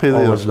not happy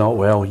there. Oh, it's not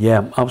well.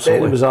 Yeah,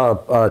 absolutely. It was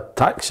a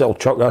taxi, I'll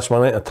chuck this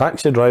one out. A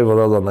taxi driver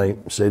the other night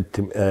said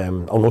to me,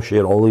 I'll not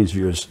share all these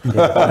views.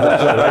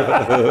 Let's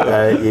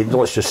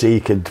just say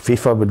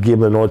FIFA would give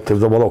him a nod to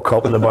the World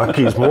Cup in the back of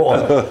his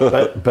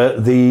motor.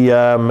 But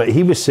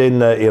he was saying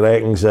that he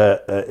reckons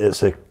that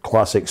it's a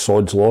classic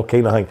sod's law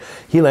kind of thing.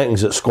 He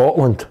reckons that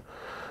Scotland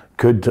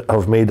could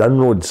have made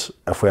inroads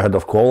if we had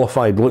have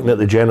qualified. Looking at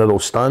the general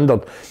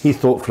standard, he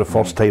thought for the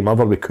first time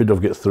ever we could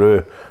have got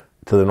through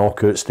to the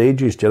knockout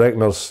stages. Do you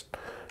reckon there's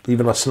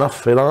even a sniff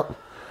for that?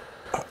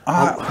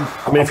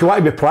 I mean, if you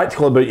want to be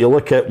practical about it, you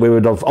look at, we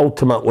would have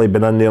ultimately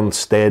been in there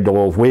instead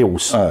of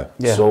Wales.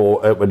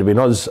 So it would have been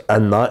us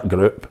in that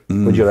group.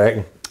 What do you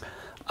reckon?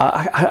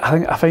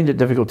 I find it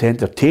difficult to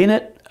entertain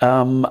it.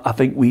 I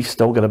think we've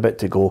still got a bit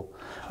to go.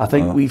 I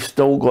think we've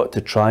still got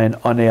to try and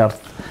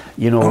unearth,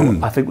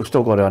 I think we've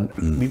still got to,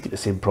 we've got the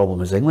same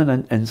problem as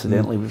England,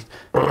 incidentally, with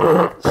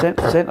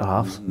centre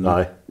halves.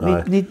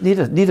 Need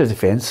a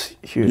defence,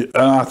 Hugh.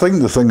 I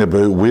think the thing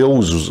about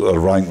Wales are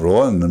ranked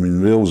rotten. I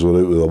mean, Wales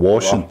were out with a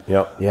washing.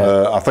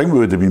 I think we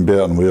would have been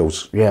better than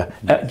Wales. Do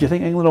you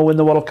think England will win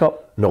the World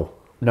Cup? No.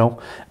 No,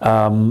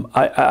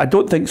 I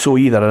don't think so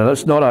either, and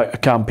it's not a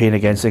campaign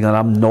against England.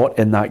 I'm not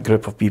in that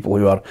group of people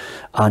who are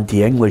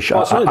anti-English.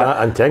 Well, it's not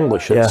that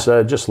anti-English. It's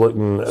just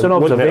looking at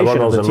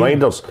runners and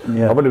riders.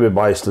 Yeah. I wouldn't be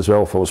biased as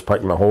well if I was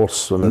picking a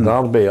horse in the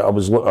derby. I'd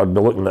be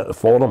looking at the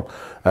forum,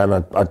 and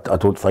I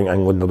don't think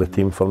England are the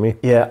team for me.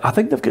 Yeah, I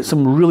think they've got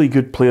some really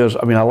good players.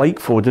 I mean, I like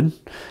Foden.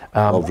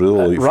 I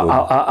really like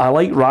Foden. I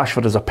like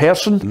Rashford as a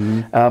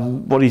person,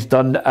 what he's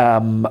done,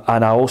 and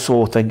I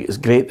also think it's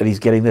great that he's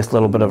getting this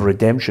little bit of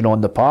redemption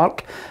on the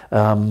park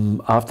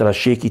after a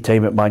shaky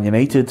time at Man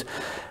United.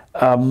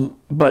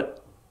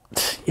 But,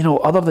 you know,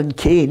 other than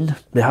Kane,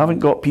 they haven't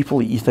got people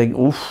that you think,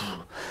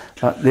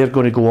 they're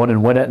going to go on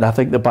and win it. And I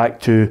think the back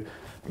two,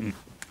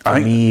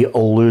 me,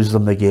 will lose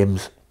them the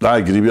games. I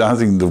agree. But I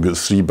think they've got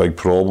three big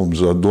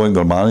problems. I don't think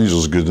their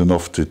manager's good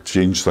enough to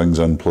change things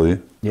in play.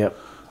 Yep.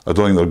 I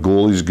don't think their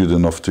goalie's good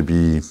enough to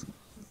be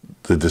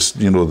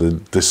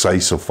the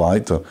decisive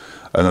factor,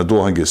 and I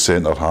don't think at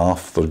centre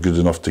half they're good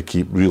enough to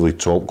keep really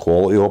top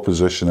quality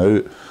opposition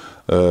out.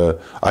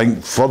 I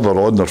think further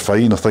on they're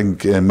fine. I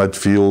think in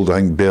midfield, I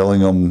think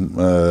Bellingham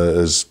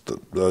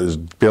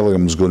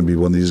Bellingham's going to be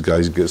one of these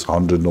guys who gets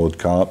 100 odd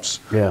caps.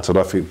 Yeah.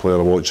 Terrific player.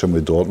 I watch him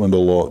with Dortmund a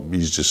lot.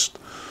 He's just,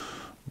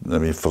 I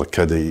mean, for a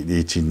kid at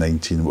 18,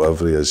 19,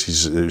 whatever he is,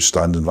 he's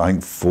outstanding. I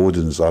think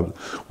Foden's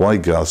why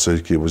Gareth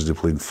Southgate wasn't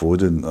playing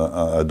Foden,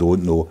 I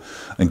don't know.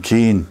 And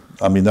Kane,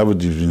 I mean, I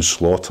would have been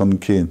slaughtering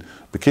Kane,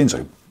 but Kane's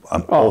an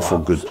awful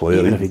good player.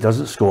 Even if he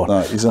doesn't score.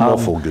 Nah, he's an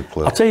awful good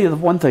player. I'll tell you the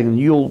one thing, and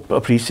you'll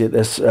appreciate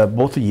this,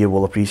 both of you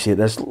will appreciate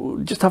this,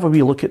 just have a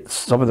wee look at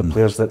some of the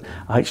players that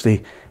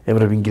actually, it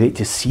would have been great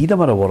to see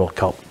them at a World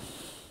Cup.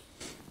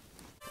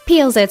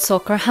 PLZ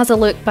Soccer has a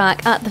look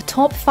back at the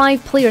top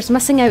 5 players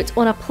missing out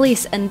on a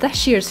place in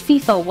this year's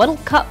FIFA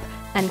World Cup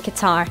in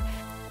Qatar.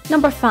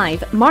 Number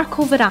 5,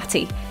 Marco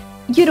Verratti.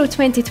 Euro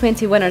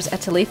 2020 winners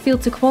Italy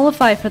failed to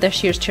qualify for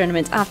this year's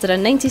tournament after a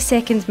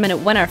 92nd minute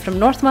winner from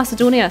North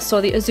Macedonia saw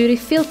the Azzurri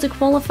fail to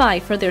qualify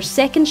for their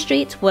second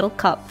straight World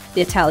Cup.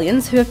 The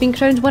Italians, who have been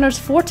crowned winners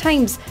 4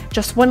 times,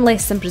 just one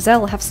less than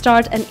Brazil, have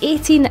starred in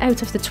 18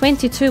 out of the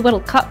 22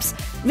 World Cups,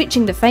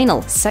 reaching the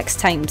final 6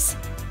 times.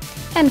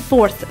 And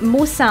 4th,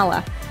 Mo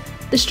Salah.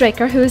 The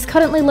striker, who is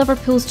currently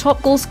Liverpool's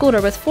top goal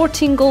scorer with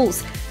 14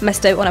 goals,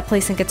 missed out on a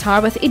place in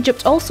Qatar, with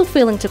Egypt also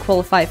failing to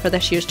qualify for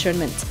this year's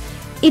tournament.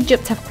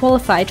 Egypt have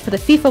qualified for the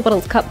FIFA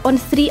World Cup on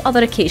 3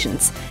 other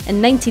occasions,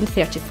 in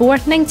 1934,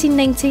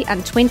 1990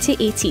 and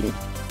 2018.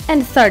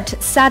 And 3rd,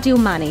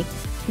 Sadio Mane.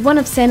 One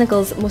of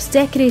Senegal's most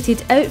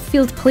decorated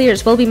outfield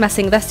players will be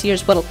missing this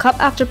year's World Cup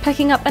after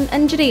picking up an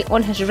injury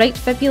on his right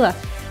fibula.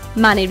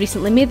 Mane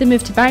recently made the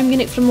move to Bayern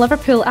Munich from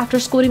Liverpool after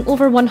scoring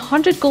over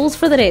 100 goals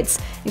for the Reds,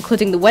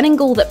 including the winning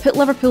goal that put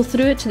Liverpool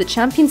through to the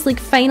Champions League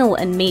final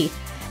in May.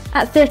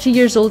 At 30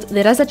 years old,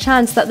 there is a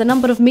chance that the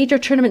number of major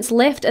tournaments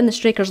left in the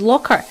striker's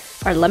locker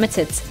are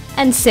limited.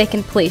 In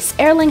 2nd place,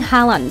 Erling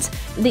Haaland.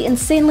 The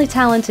insanely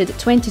talented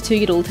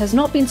 22-year-old has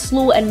not been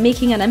slow in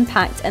making an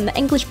impact in the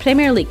English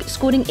Premier League,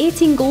 scoring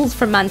 18 goals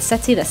for Man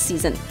City this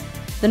season.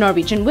 The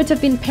Norwegian would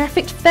have been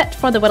perfect fit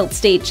for the world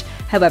stage.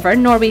 However,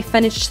 Norway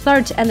finished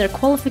 3rd in their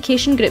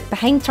qualification group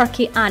behind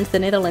Turkey and the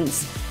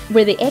Netherlands,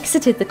 where they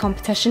exited the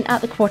competition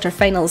at the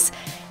quarter-finals.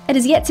 It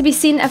is yet to be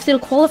seen if they'll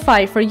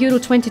qualify for Euro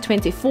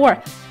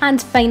 2024.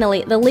 And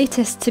finally, the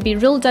latest to be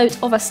ruled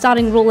out of a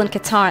starring role in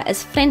Qatar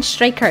is French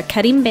striker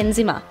Karim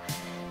Benzema.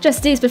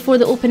 Just days before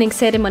the opening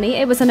ceremony,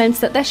 it was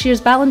announced that this year's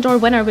Ballon d'Or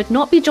winner would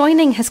not be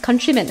joining his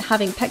countrymen,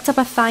 having picked up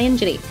a thigh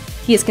injury.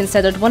 He is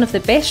considered one of the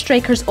best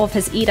strikers of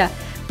his era,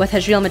 with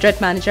his Real Madrid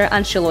manager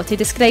Ancelotti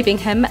describing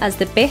him as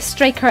the best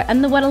striker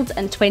in the world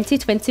in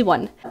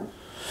 2021.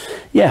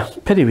 Yeah,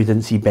 pity we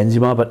didn't see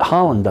Benzema, but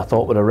Haaland I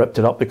thought would have ripped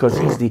it up, because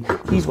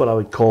he's what I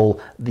would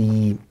call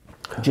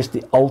just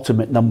the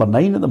ultimate number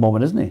 9 at the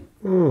moment, isn't he?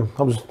 I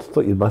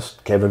thought you'd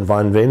missed Kevin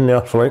Van Veen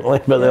there, frankly,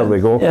 but there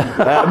we go.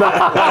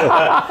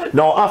 Yeah.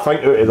 No, I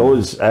think out of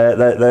those,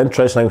 the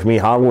interesting thing for me,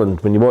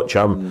 Haaland, when you watch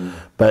him,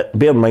 but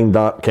bear in mind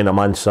that kind of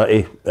Man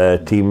City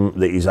team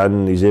that he's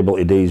in, he's able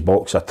to do his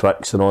box of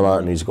tricks and all that,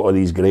 and he's got all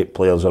these great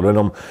players around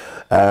him.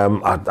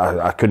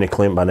 I couldn't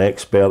claim to be an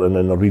expert in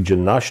the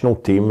Norwegian national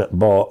team,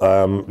 but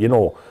it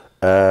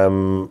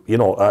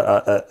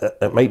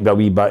might be a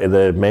wee bit of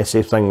the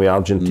Messi thing with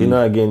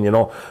Argentina again,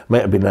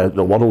 might have been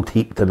the world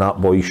heaped on that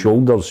boy's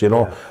shoulders,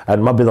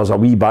 and maybe there's a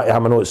wee bit of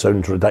him, I know it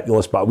sounds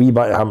ridiculous, but a wee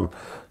bit of him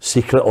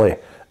secretly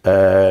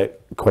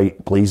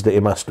quite pleased that he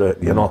missed it,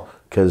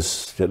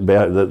 because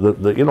everybody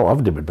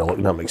would be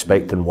looking at him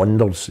expecting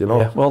wonders,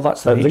 Yeah, well,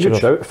 that's the nature. A good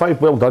shout. 5,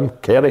 well done,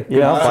 Kerry.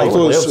 Yeah, I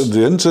thought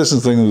the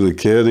interesting thing with the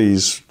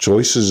Kerry's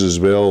choices as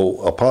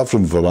well, apart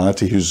from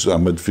Verratti, who's a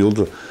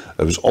midfielder,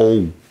 it was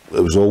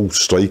all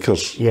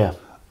strikers. Yeah,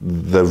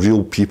 the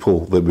real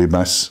people that we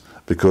miss,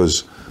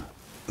 because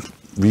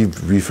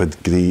we've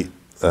had great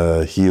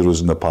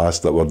heroes in the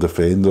past that were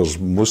defenders,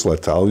 mostly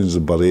Italians, the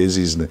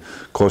Baresi's and the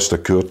Costa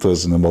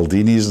Curtas and the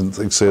Maldinis and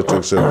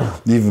etc.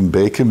 Even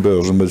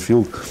Beckenbauer's in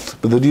midfield.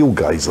 But the real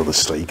guys are the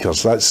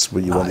strikers. That's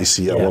what you want to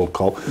see at a World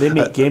Cup. They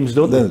make games,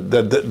 don't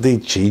they? They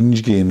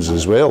change games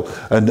as well.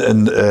 And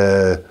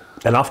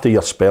And after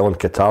your spell in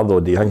Qatar,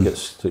 though, do you think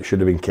it should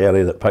have been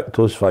Kerry that picked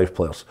those 5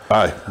 players?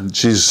 Aye,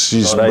 she's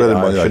Right, very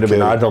much. should have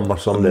been Adam or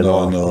somebody.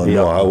 No, Adam.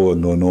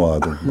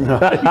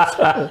 Never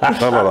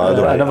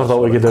Adam. I never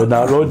thought we could go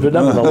down that road, but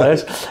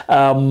nevertheless,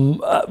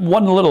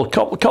 one little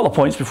couple of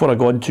points before I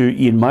go on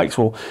to Ian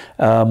Maxwell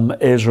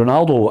is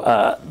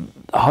Ronaldo,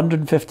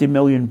 150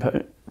 million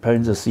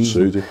pounds a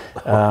season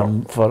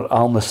for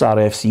Al Nassr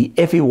FC.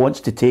 If he wants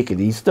to take it,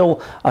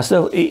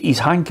 he's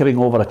hankering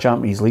over a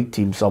Champions League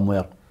team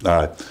somewhere.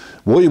 Aye.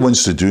 What he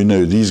wants to do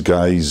now, these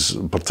guys,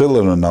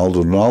 particularly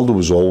Ronaldo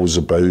was always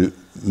about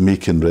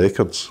making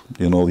records.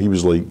 You know, he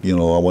was like, I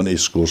want to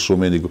score so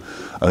many goals.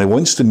 And he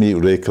wants to make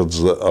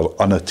records that are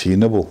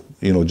unattainable.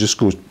 Just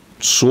go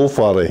so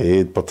far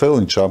ahead,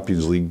 particularly in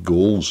Champions League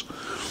goals.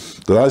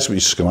 That's what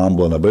he's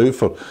scrambling about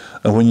for.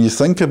 And when you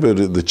think about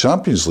it, the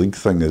Champions League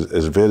thing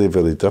is very,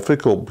 very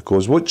difficult,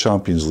 because what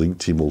Champions League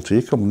team will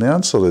take him? And the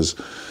answer is,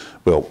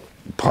 well,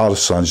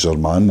 Paris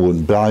Saint-Germain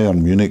won't.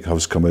 Bayern Munich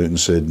has come out and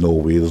said no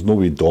way. There's no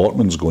way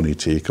Dortmund's going to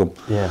take him.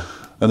 Yeah.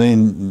 And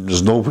then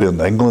there's nowhere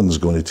in England's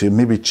going to take him.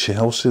 Maybe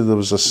Chelsea, there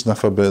was a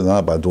sniff about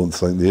that, but I don't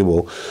think they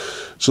will.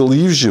 So it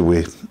leaves you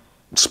with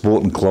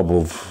Sporting Club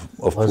of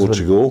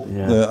Portugal.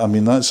 Yeah. I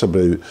mean, that's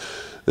about,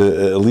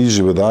 it leaves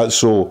you with that.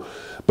 So,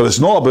 but it's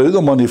not about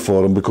the money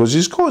for him, because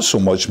he's got so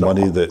much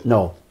money that...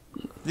 No.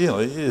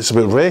 It's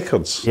about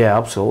records. Yeah,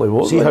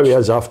 absolutely. See how he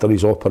is after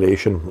his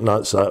operation. And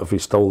that's that. If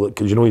he's still,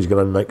 because he's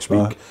going in next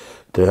week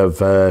to have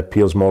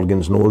Piers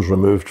Morgan's nose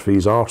removed for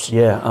his arse.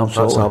 Yeah,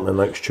 absolutely. That's happening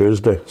next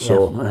Tuesday.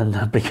 So and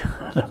a big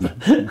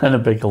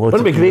load.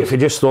 Wouldn't it be great if he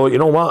just thought, you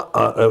know what?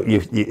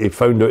 You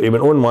found out he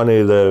went on one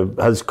of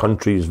his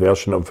country's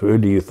version of Who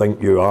Do You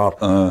Think You Are,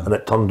 and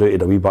it turned out he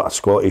had a wee bit of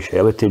Scottish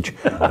heritage,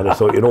 and he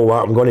thought, you know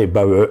what? I'm going to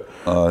bow out.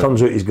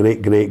 Turns out his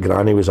great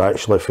granny was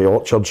actually for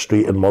Orchard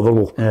Street in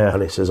Motherwell,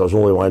 and he says there's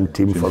only one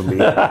team for me.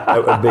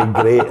 It would be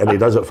great, and he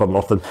does it for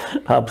nothing.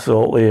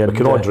 Absolutely, we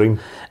cannot dream.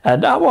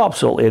 And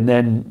absolutely, and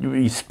then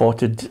he's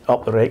spotted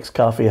up the Rex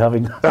Cafe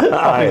having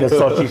a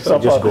sausage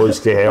supper. Just goes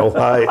to hell.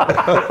 Aye.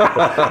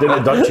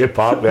 Didn't Dutchy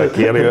Park with a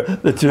carrier.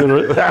 The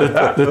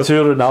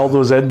two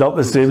Ronaldos end up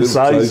the same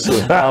size.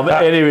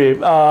 Anyway,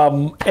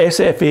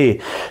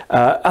 SFA.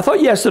 I thought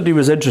yesterday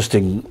was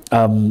interesting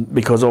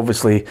because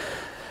obviously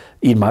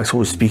Ian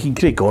Maxwell was speaking,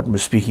 Craig Gordon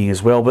was speaking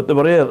as well, but they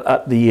were there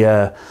at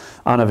the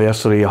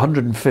anniversary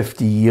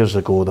 150 years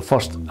ago, the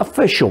first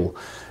official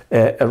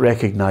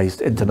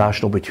recognised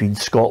international between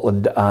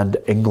Scotland and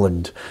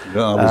England.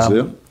 Yeah, I was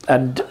there.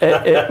 And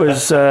it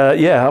was,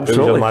 yeah, absolutely. It was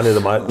your man of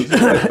the match.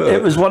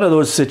 It was one of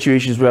those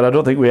situations where I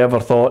don't think we ever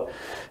thought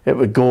it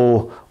would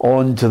go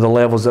on to the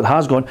levels it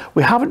has gone.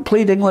 We haven't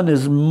played England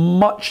as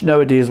much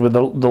nowadays with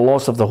the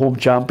loss of the home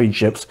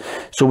championships.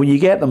 So when you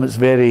get them, it's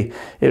rare,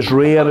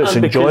 it's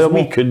enjoyable.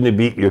 We couldn't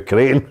beat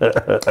Ukraine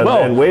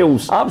and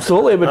Wales.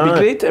 Absolutely, it would be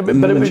great. But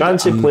it would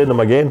chance of playing them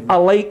again. I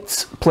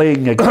liked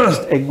playing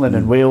against England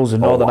and Wales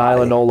and Northern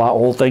Ireland, all that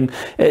whole thing.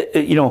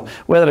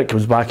 Whether it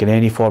comes back in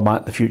any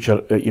format in the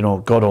future,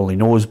 God only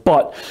knows.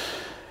 But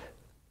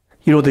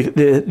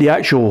the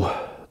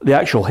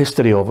actual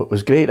history of it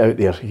was great out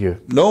there, Hugh.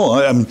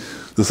 No, I mean,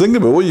 the thing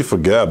about what you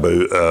forget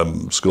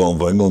about Scotland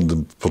and England,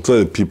 and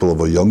particularly people of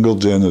a younger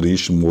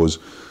generation, was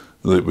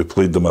that we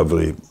played them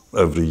every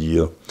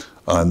year,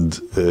 and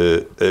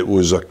it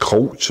was a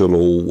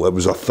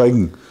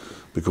thing,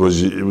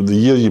 because the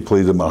year you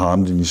played them at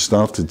Hampden, you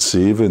started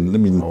saving. I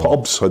mean,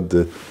 pubs had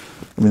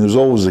there's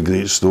always the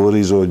great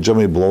stories.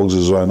 Jimmy Bloggs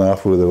has ran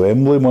off with the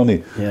Wembley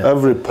money. Yeah.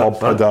 Every pub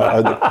had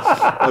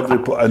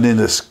and then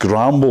the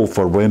scramble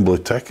for Wembley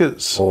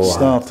tickets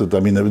started. I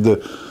mean,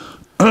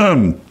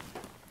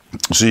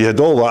 so you had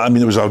all that. I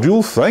mean, it was a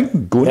real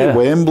thing, going to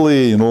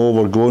Wembley,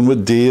 we're going,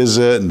 what day is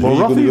it? And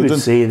well, Ruffy would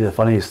say the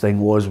funniest thing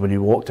was when he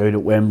walked out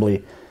at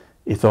Wembley,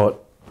 he thought,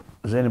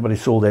 has anybody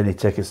sold any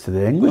tickets to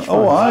the English fans?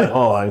 Oh, aye.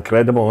 Oh,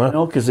 incredible, eh?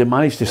 Because they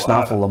managed to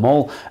snaffle them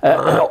all.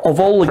 Of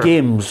all the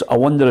games, I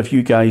wonder if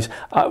you guys...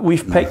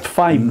 we've picked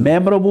 5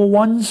 memorable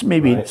ones,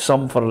 maybe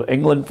some for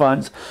England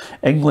fans.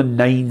 England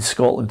 9,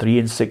 Scotland 3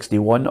 in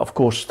 61. Of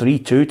course,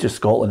 3-2 to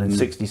Scotland in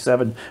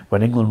 67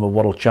 when England were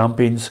world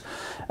champions.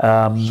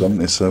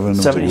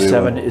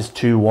 77 is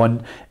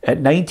 2-1. At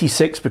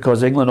 96,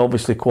 because England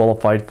obviously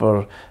qualified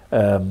for...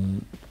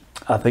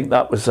 I think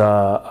that was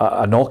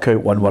a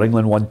knockout one where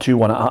England won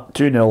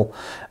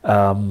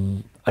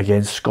 2-0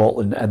 against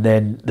Scotland, and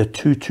then the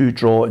 2-2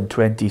 draw in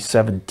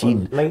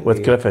 2017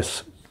 with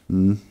Griffiths.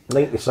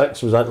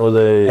 96 was that no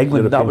the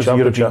England? European that was the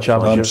European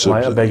Championship.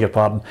 I beg your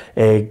pardon.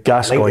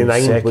 Gascoigne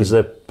 99 second. was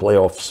the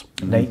playoffs.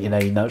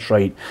 99, that's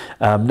right.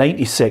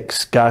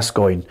 96,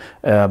 Gascoigne.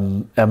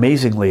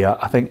 Amazingly,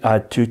 I think I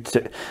had two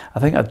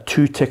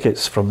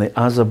tickets from the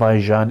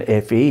Azerbaijan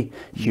FA,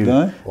 Hugh,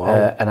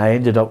 and I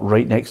ended up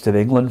right next to the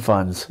England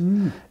fans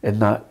in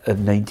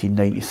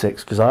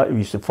 1996, because I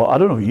used to follow. I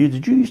don't know if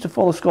did you used to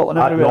follow Scotland?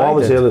 No, I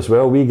was there as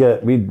well. We'd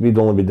only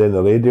been doing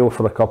the radio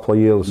for a couple of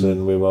years,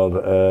 and we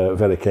were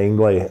very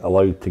kindly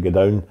allowed to go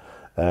down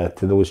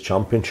to those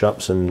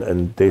championships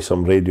and do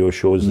some radio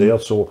shows there.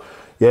 So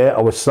yeah,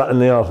 I was sitting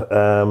there.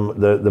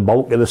 The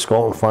bulk of the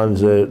Scotland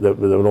fans, they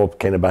were all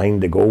kind of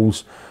behind the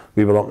goals.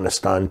 We were up in the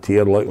stand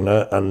here looking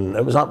out, and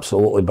it was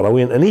absolutely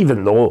brilliant. And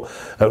even though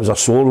it was a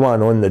sore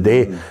one on the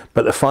day,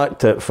 but the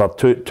fact that for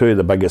two of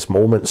the biggest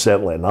moments,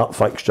 certainly in that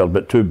fixture,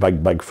 but two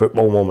big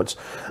football moments,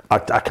 I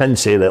can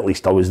say that at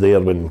least I was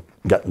there when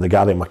getting the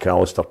Gary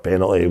McAllister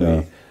penalty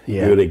with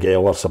Uri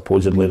Geller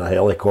supposedly in a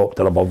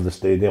helicopter above the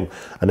stadium,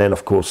 and then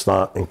of course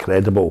that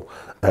incredible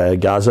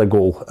Gaza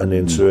goal and the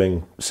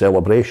ensuing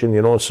celebration,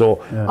 you know.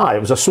 So it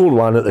was a sore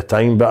one at the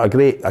time, but a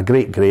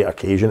great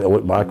occasion to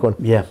look back on.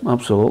 Yeah,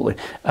 absolutely.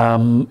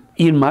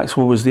 Ian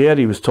Maxwell was there.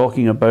 He was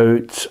talking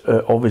about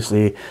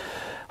obviously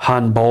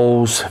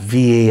handballs,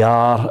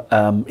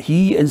 VAR.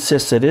 He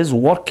insists it is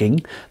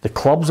working. The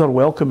clubs are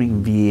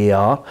welcoming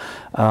VAR,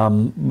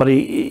 but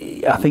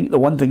I think the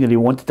one thing that he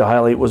wanted to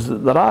highlight was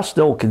that there are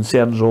still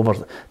concerns over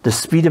the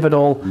speed of it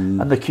all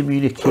and the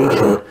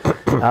communication.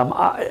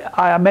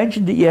 I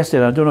mentioned it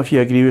yesterday. I don't know if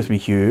you agree with me,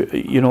 Hugh.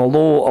 You know,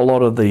 although a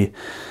lot of the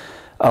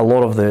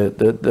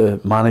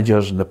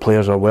managers and the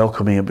players are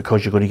welcoming it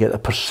because you're going to get a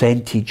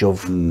percentage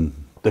of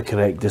the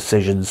correct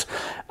decisions.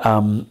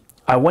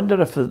 I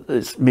wonder if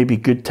it's maybe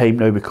good time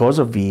now because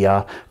of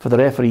VAR for the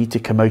referee to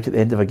come out at the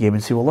end of a game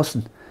and say, well,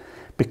 listen,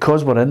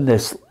 because we're in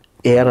this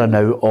era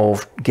now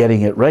of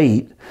getting it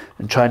right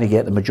and trying to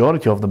get the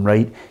majority of them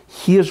right,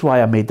 here's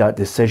why I made that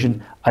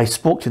decision. I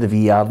spoke to the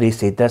VAR, they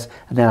said this,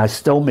 and then I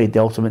still made the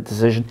ultimate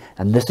decision,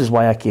 and this is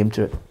why I came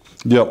to it.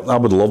 Yeah, I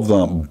would love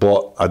that,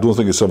 but I don't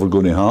think it's ever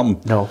going to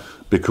happen. No.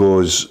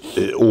 Because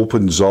it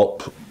opens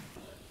up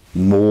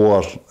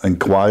more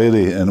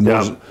inquiry and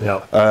more,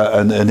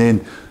 and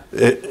then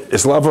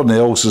it's like everything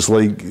else. It's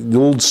like the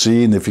old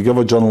saying: if you give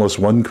a journalist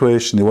one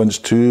question, he wants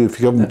two. If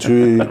you give him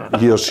two,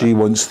 he or she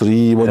wants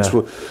three. He wants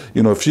four.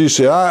 You know, if you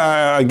say,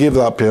 I gave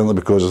that penalty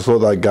because I thought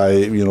that guy,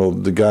 you know,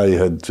 the guy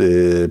had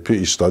put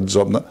his studs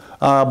up.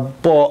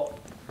 But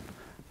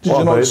did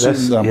you not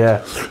see them?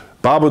 Yeah.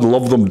 But I would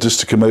love them just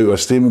to come out with a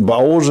statement. But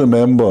I always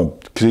remember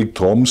Craig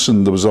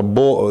Thompson. There was the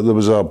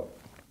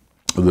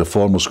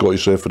former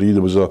Scottish referee.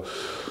 There was a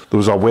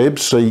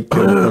website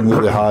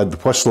that they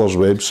had, Whistler's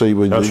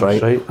website. That's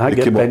right. I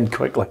get binned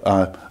quickly.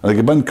 And I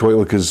get binned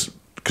quickly because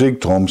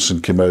Craig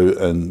Thompson came out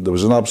and there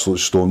was an absolute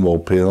stonewall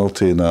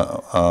penalty in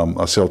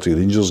a Celtic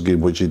Rangers game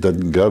which he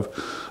didn't give,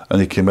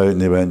 and he came out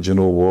and he went, you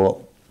know what?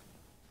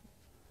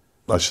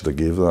 I should have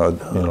gave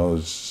that. You know,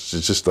 it's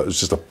just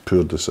a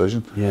poor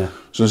decision. Yeah.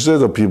 So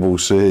instead of people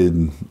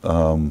saying,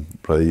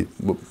 right,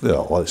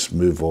 let's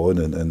move on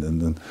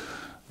and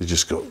you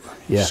just got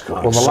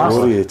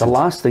the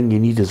last thing you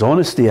need is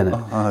honesty in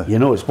it. You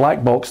know, it's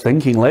black box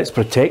thinking. Let's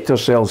protect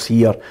ourselves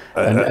here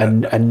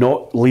and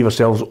not leave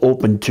ourselves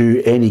open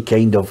to any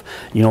kind of,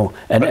 you know,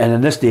 and in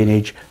this day and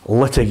age,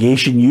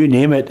 litigation, you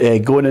name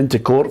it, going into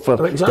court for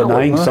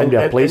denying somebody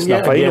a place in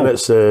a final. Again,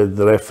 it's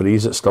the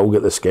referees that still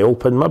get the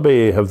scalp, and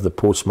maybe have the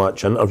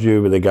post-match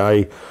interview with the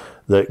guy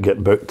that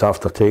get booked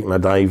after taking a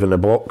dive in the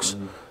box.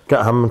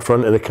 Get him in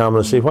front of the camera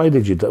and say, why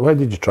did you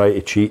try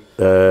to cheat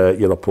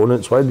your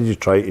opponents? Why did you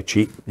try to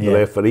cheat the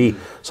referee?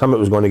 Somebody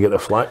was going to get a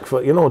flack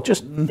for it. You know,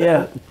 just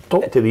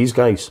talk to these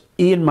guys.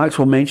 Ian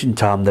Maxwell mentioned,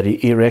 Tam, that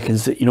he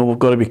reckons that, you know, we've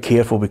got to be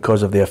careful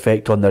because of the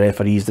effect on the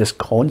referees, this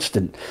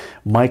constant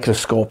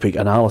microscopic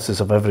analysis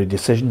of every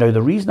decision. Now,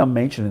 the reason I'm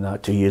mentioning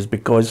that to you is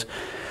because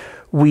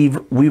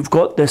we've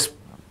got this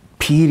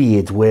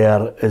period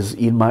where, as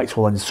Ian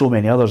Maxwell and so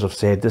many others have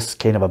said, this is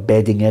kind of a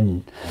bedding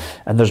in,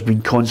 and there's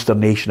been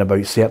consternation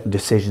about certain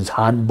decisions.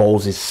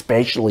 Handballs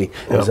especially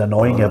is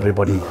annoying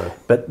everybody,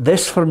 but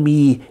this for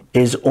me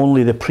is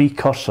only the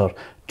precursor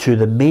to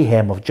the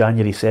mayhem of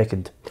January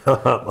 2nd.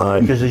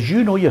 Because as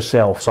you know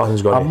yourself,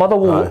 a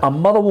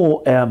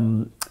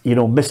Motherwell you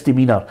know,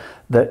 misdemeanour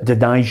that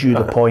denies you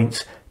the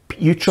points,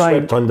 you try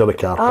swept under the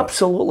carpet.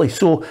 Absolutely.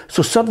 So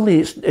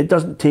suddenly it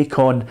doesn't take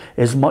on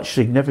as much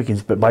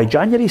significance. But by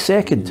January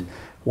 2nd,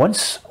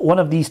 once one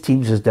of these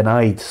teams is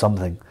denied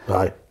something,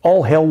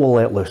 all hell will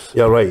let loose.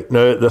 Yeah, right.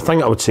 Now, the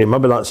thing I would say,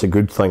 maybe that's a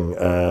good thing.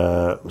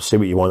 Say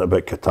what you want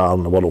about Qatar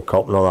and the World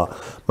Cup and all that.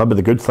 Maybe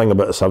the good thing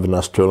about us having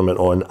this tournament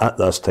on at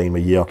this time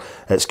of year,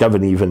 it's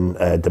given even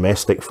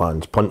domestic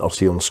fans, punters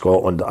here in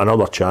Scotland,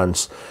 another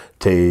chance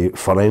to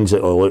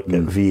forensically look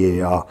at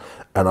VAR.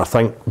 And I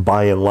think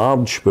by and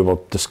large, we were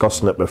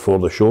discussing it before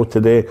the show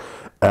today,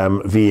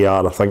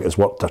 VAR I think has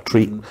worked a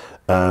treat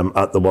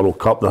at the World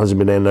Cup. There hasn't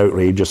been anything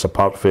outrageous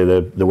apart from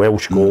the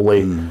Welsh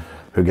goalie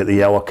who got the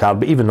yellow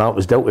card, but even that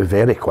was dealt with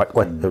very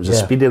quickly. It was the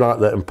speed of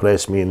that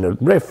impressed me, and the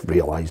ref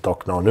realised,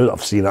 now that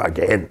I've seen it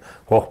again,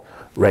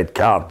 red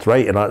card,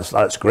 right? And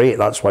that's great,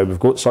 that's why we've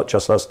got such a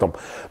system.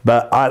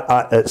 But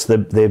it's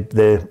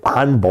the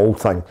handball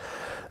thing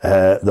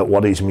that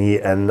worries me,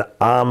 and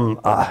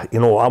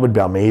I would be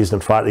amazed. In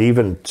fact, I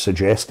even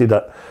suggested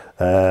it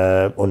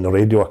on the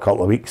radio a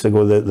couple of weeks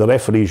ago. The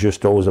referees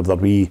used to always have their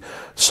wee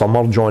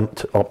summer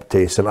jaunt up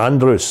to St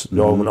Andrews. They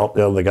all went up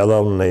there together,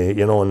 and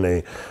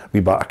a wee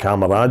bit of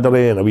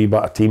camaraderie and a wee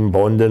bit of team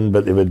bonding.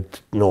 But they would,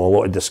 a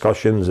lot of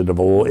discussions. They'd have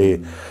a lot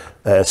of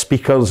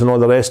speakers and all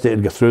the rest of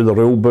it, go through the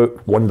rule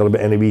book, wonder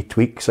about any wee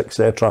tweaks,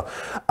 etc.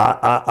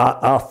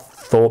 I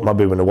thought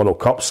maybe when the World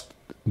Cup's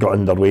got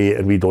underway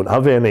and we don't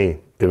have any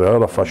of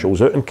our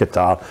officials out in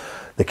Qatar,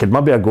 they could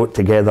maybe have got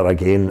together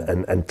again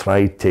and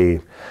tried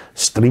to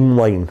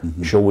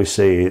streamline, shall we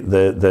say,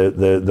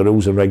 the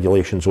rules and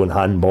regulations on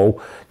handball,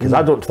 because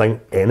I don't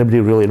think anybody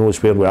really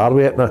knows where we are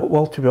right now.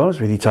 Well, to be honest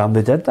with you, Tam,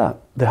 they did that.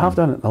 They have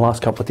done it in the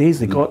last couple of days.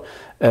 They got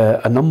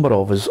a number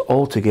of us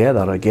all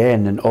together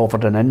again and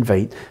offered an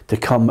invite to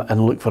come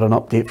and look for an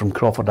update from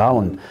Crawford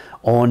Allen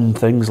on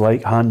things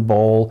like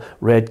handball,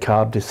 red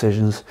card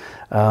decisions.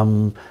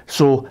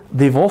 So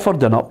they've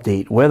offered an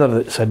update, whether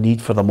it's a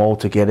need for them all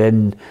to get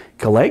in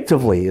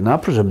collectively, and I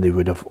presume they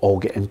would have all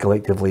get in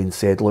collectively and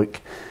said,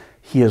 look,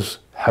 here's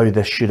how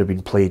this should have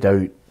been played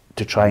out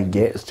to try and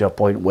get us to a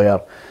point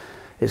where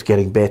it's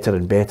getting better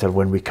and better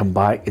when we come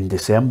back in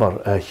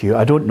December, Hugh.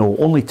 I don't know,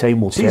 only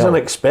time will tell. It's an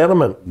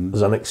experiment.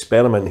 It's an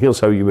experiment. Here's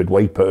how you would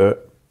wipe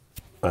it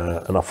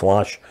out in a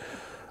flash.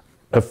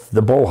 If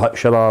the ball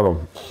hits your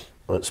arm,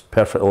 it's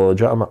perfectly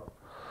legitimate.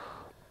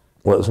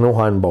 Well, there's no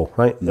handball,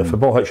 right? If the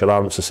ball hits your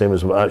arm, it's the same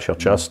as if it hits your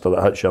chest or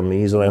it hits your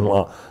knees or anything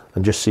like that,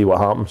 and just see what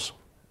happens.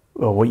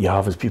 Well, what you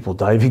have is people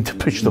diving to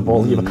push the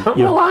ball. You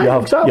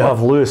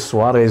have Luis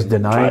Suarez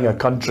denying a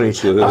country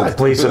a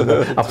place in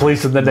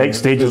the next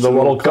stage of the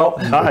World Cup,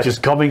 which is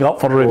coming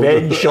up for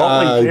revenge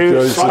shortly.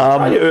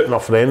 Try it out in a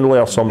friendly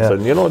or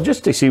something, you know,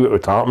 just to see what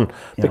would happen.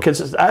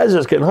 Because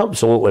it's getting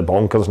absolutely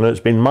bonkers now.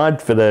 It's been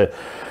mad for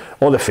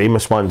all the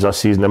famous ones this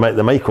season.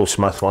 The Michael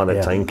Smith one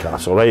at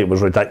Tynecastle, right? It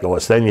was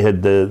ridiculous. Then you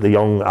had the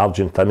young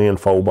Argentinian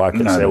fullback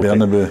at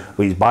Celtic.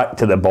 He's back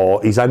to the ball.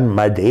 He's in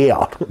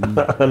mid-air,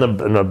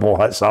 and the ball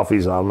hits off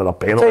his arm and a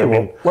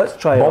penalty. Let's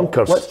try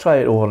bonkers. Let's try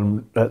it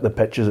over at the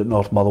pitches at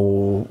North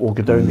Motherwell. We'll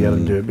go down there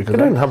and do it. Because Go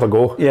down and have a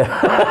go. Yeah.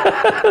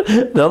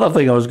 The other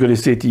thing I was going to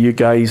say to you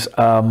guys,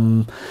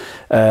 well,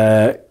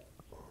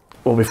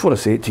 before I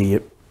say it to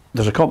you,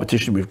 there's a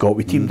competition we've got.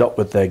 We teamed up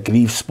with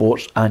Grieve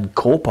Sports and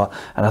Copa,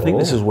 and I think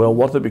this is well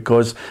worth it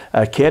because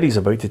Kerry's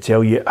about to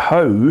tell you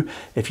how,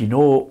 if you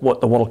know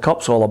what the World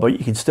Cup's all about,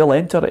 you can still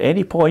enter at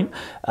any point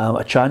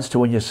a chance to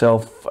win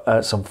yourself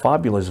some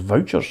fabulous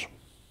vouchers.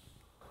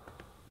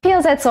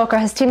 PLZ Soccer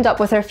has teamed up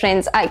with our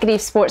friends at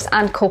Grieve Sports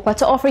and Copa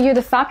to offer you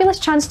the fabulous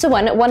chance to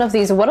win one of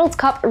these World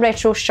Cup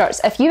retro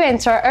shirts if you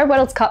enter our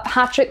World Cup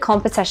hat-trick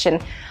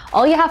competition.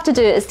 All you have to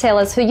do is tell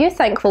us who you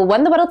think will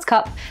win the World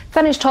Cup,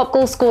 finish top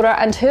goal scorer,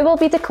 and who will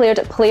be declared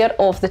player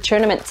of the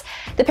tournament.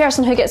 The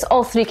person who gets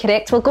all three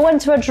correct will go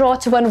into a draw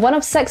to win one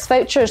of 6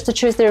 vouchers to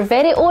choose their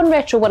very own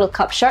retro World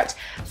Cup shirt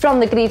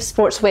from the Grieve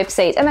Sports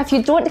website. And if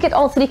you don't get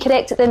all 3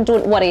 correct, then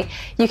don't worry.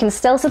 You can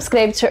still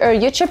subscribe to our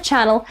YouTube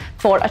channel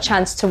for a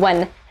chance to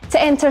win. To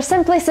enter,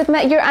 simply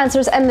submit your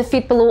answers in the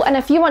feed below, and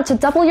if you want to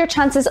double your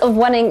chances of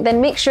winning, then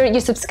make sure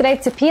you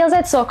subscribe to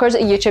PLZ Soccer's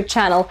YouTube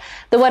channel.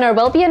 The winner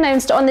will be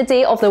announced on the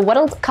day of the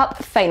World Cup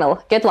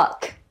final. Good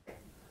luck.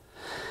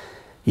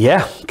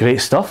 Yeah,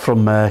 great stuff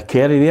from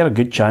Kerry there. A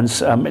good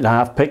chance. And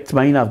I've picked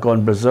mine. I've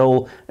gone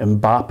Brazil,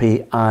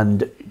 Mbappe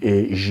and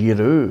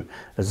Giroud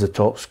as the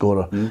top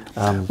scorer.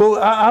 Well,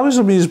 I was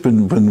amazed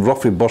when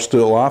Ruffy burst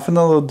out laughing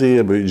the other day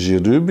about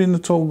Giroud being the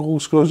top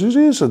goal scorer.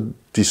 He's a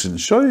decent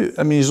shout.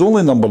 I mean, he's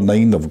only number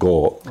 9 they've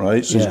got,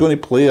 right? So he's going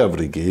to play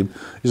every game.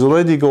 He's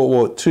already got,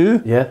 what,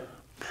 2? Yeah.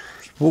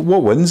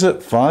 What wins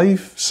it?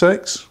 5,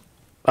 6?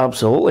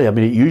 Absolutely. I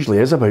mean, it usually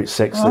is about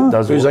 6 that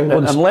does it. Who's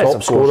England's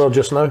top scorer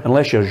just now?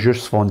 Unless you're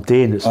Just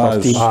Fontaine, it's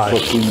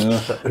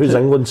 15. Who's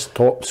England's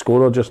top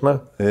scorer just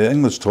now?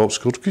 England's top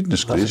scorer.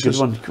 Goodness gracious. That's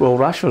a good one. Well,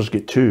 Rashford's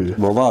got 2.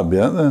 Well, that'd be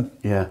it then.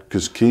 Yeah.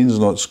 Because Kane's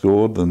not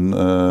scored and...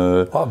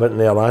 What about in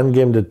the Iran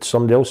game? Did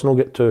somebody else not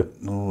get 2?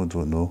 No, I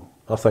don't know.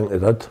 I think they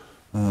did.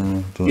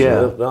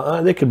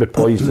 They could be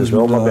poised as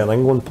well, maybe an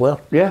England player.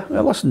 Yeah,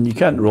 listen, you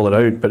can't rule it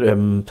out, but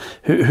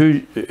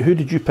who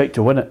did you pick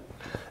to win it?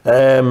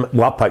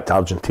 Well, I picked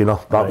Argentina.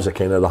 That was the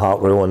kind of the heart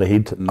rule in the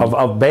head.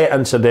 I've bet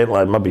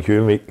incidentally, maybe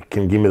Hugh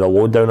can give me the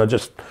lowdown.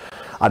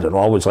 I don't know,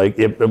 I was like,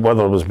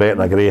 whether I was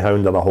betting a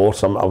greyhound or a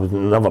horse, I was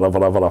never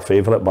ever a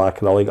favourite back,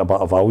 and I like a bit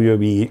of value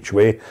each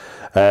way.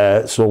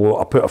 So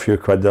I put a few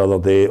quid the other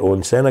day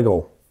on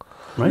Senegal.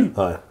 Right.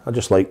 I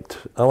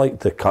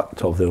liked the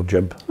cut of their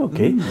jib.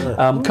 Okay.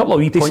 Couple of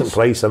wee decent points.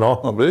 price and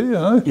all.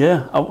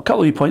 Yeah, a couple of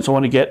wee points I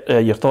want to get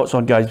your thoughts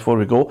on, guys, before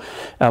we go.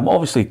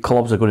 Obviously,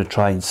 clubs are going to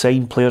try and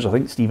sign players. I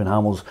think Stephen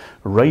Hamill's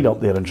right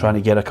up there and trying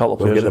to get a couple of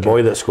players. We'll get the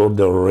boy that scored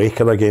the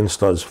raker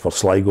against us for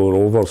Sligo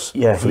Rovers.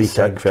 Yeah, free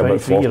kick for about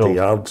 40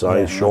 yards.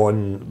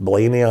 Sean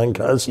Blaney, I think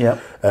it is.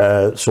 Yeah.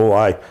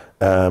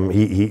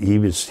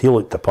 He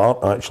looked the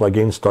part actually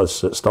against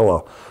us. It's still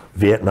a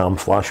Vietnam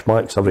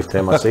flashbacks every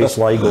time I say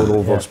Sligo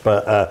Rovers,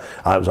 but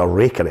it was a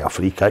raker of a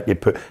free kick. You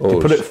put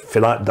it for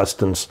that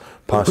distance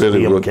past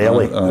Liam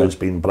Kelly, who's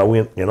been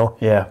brilliant, you know.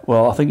 Yeah,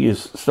 well, I think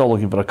he's still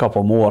looking for a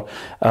couple more.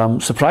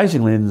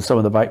 Surprisingly, in some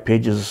of the back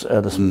pages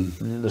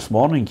this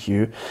morning,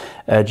 Hugh,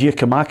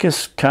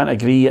 Giacomakis can't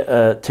agree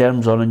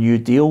terms on a new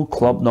deal.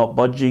 Club not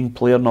budging,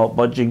 player not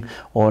budging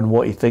on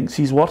what he thinks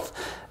he's worth.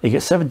 He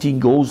got 17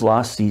 goals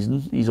last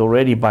season. He's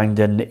already banged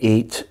in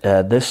 8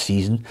 this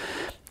season.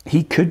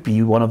 He could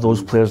be one of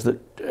those players that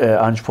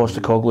Ange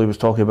Postecoglou was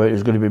talking about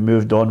who's going to be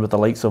moved on with the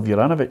likes of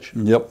Juranovic.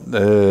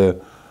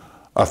 Yep.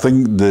 I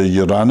think the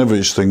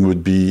Juranovic thing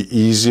would be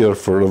easier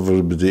for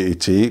everybody to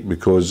take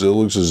because it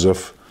looks as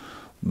if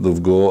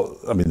they've got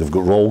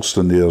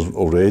Ralston there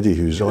already,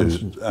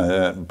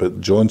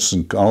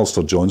 but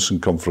Alistair Johnson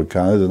come from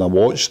Canada, and I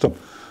watched him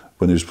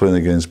when he was playing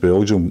against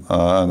Belgium,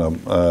 and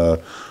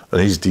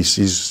he's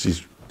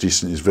decent.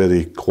 He's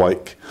very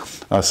quick.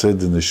 I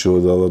said in the show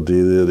the other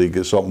day there, he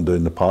gets up and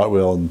down the park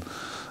well, and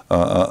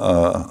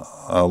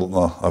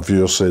a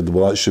viewer said,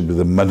 well, that should be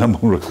the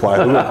minimum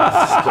requirement.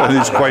 And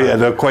he's quite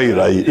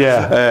right.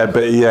 Yeah.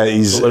 But yeah,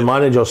 he's... The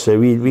manager said,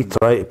 we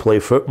try to play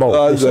football.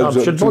 I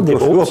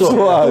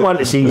want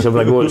to see him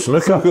go at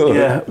snooker.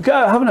 Yeah.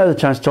 I haven't had a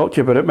chance to talk to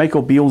you about it.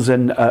 Michael Beale's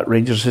in at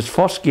Rangers. His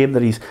first game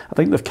that I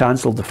think they've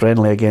cancelled the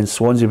friendly against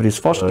Swansea, but his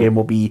first game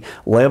will be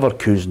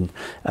Leverkusen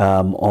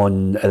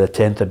on the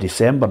 10th of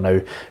December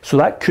now. So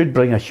that could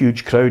bring a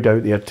huge crowd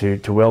out there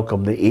to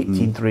welcome the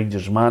 18th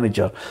Rangers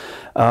manager.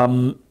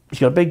 He's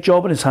got a big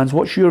job in his hands.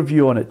 What's your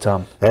view on it,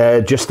 Tam?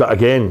 Just that,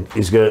 again,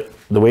 he's got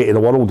the weight of the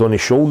world on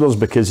his shoulders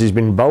because he's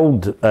been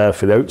billed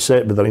for the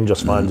outset with the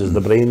Rangers fans as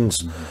the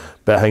brains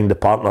behind the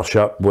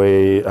partnership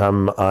with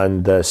him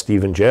and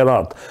Steven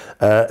Gerrard.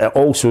 It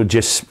also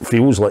just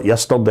feels like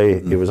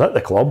yesterday he was at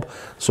the club,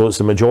 so it's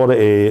the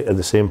majority of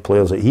the same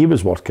players that he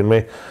was working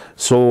with.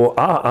 So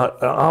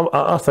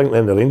I think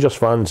then the Rangers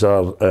fans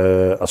are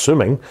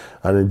assuming,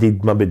 and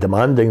indeed maybe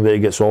demanding, that he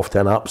gets off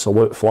to an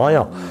absolute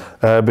flyer.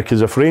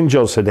 Because if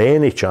Rangers had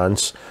any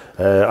chance,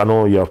 I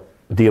know your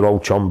dear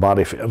old chum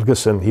Barry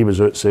Ferguson, he was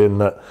out saying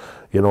that,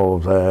 you know,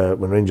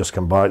 when Rangers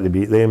come back, they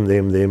beat them,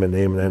 and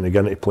then they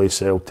get into play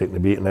Celtic, they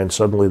beat, and then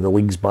suddenly the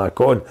league's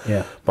back on.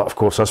 Yeah. But of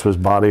course, this was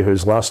Barry,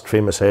 whose last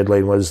famous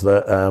headline was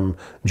that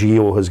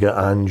Gio has got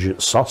Ange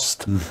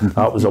sussed.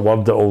 That was a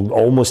word that will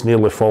almost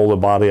nearly follow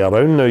Barry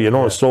around now, you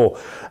know. So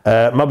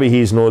maybe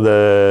he's no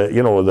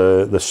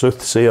the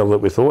soothsayer that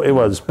we thought he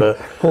was. But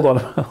hold on,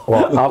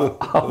 well,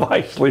 I've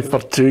actually for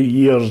 2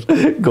 years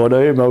gone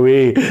out of my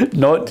way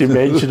not to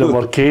mention him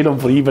or cane him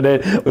for even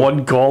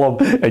one column,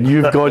 and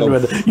you've gone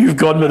with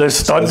his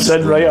stunts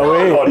in right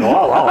away.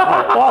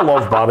 I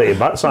love Barry to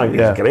bits. I think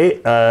he's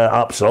great,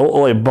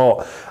 absolutely.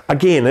 But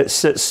again, it's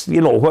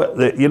certainly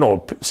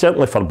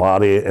for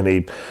Barry, and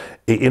he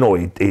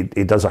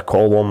does a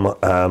column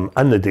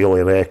in the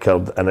Daily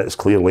Record, and it's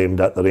clearly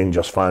aimed at the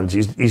Rangers fans.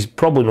 He's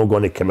probably not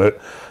going to come out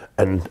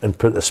and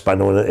put the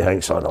spin on it. He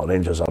thinks, oh no,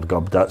 Rangers are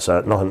gubbed, that's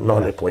it, nothing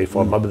to play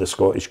for, maybe the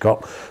Scottish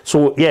Cup.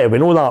 So yeah, we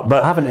know that,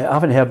 but I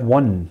haven't heard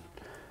one.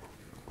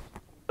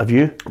 Have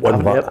you?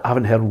 I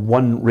haven't heard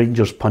one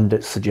Rangers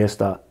pundit suggest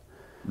that.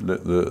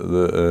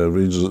 The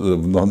Rangers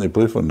have nothing to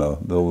play for now.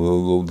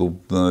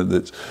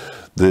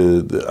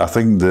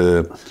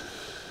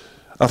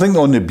 I think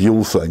on the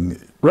Beale thing.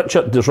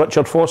 Does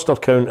Richard Foster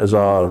count as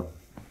a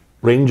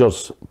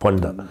Rangers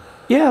pundit?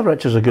 Yeah,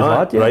 Richard's a good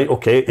lad. Yeah. Right,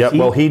 okay. Yeah,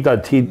 well, he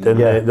did.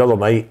 The other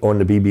night on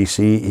the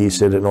BBC, he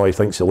said that no, he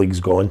thinks the league's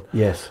gone.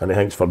 Yes. And he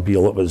thinks for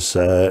Beale it was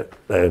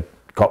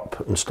cup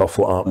and stuff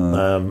like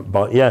that.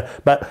 But yeah,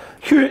 but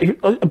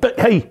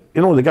hey,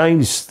 you know,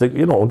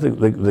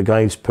 the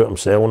guys put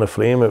himself in a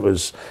frame.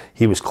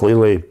 He was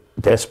clearly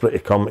desperate to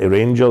come to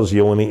Rangers.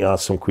 You only need to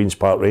ask some Queen's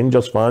Park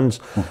Rangers fans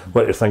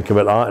what to think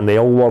about that, and the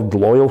L word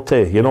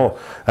loyalty, you know.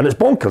 And it's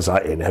bonkers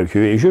that anyhow,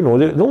 Hugh, as you know,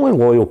 the only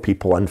loyal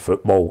people in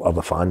football are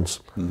the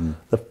fans.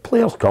 The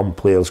players come,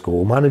 players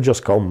go,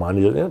 managers come,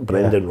 managers.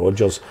 Brendan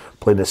Rodgers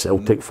playing the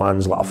Celtic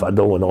fans like a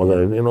fiddle and all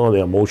the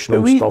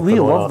emotional stuff. We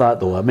love that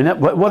though. I mean,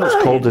 what it's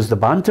called is the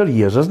banter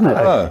years, isn't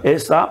it?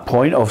 It's that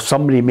point of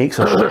somebody makes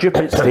a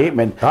stupid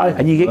statement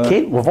and you get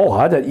caned. We've all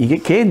had it. You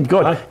get caned.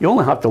 God, you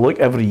only have to look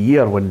every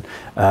year when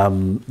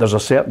there's a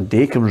certain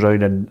day comes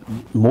round and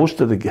most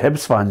of the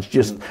Hibs fans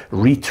just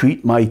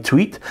retweet my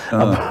tweet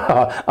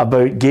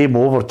about game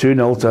over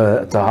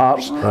 2-0 to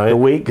Hearts. The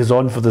wait goes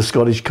on for the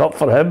Scottish Cup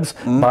for Hibs.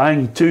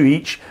 Bang, 2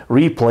 each,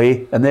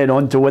 replay, and then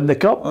on to win the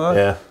cup.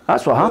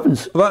 That's what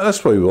happens.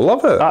 That's why we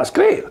love it. That's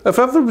great. If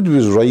everybody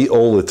was right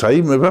all the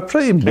time, it would be a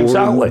pretty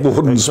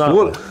boring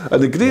sport.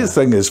 And the great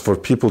thing is for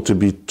people to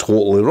be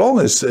totally wrong.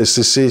 Is to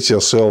say to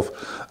yourself,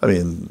 I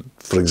mean,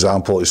 for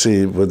example, to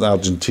say when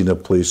Argentina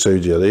plays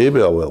Saudi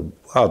Arabia, well,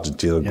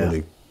 Argentina are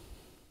going to,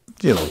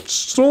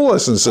 stroll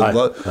us and say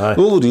that. The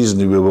only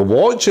reason we will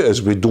watch it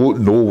is we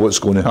don't know what's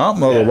going to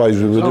happen,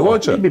 otherwise we would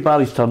watch it. Maybe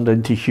Barry's turned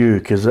into Hugh,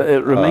 because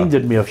it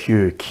reminded me of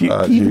Hugh.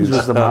 Keevans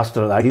was the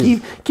master of that.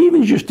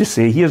 Keevans used to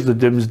say, here's the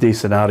doomsday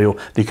scenario.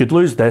 They could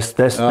lose this,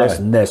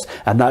 and this,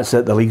 and that's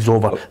it, the league's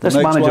over. This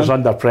manager's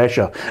under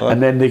pressure,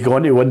 and then they go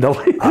on to win the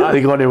league.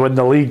 They go on to win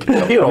the league.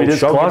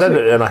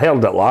 And I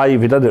heard it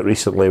live. He did it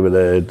recently with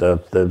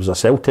there was a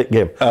Celtic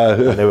game,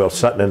 and they were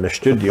sitting in the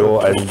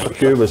studio, and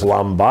Hugh was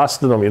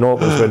lambasting him. You know,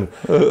 it was when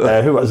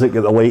who was it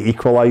got the late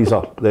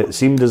equaliser? It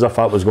seemed as if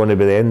that was going to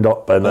be the end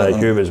up, and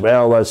Hugh was,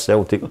 well, this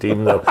Celtic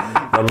team, they're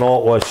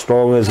not as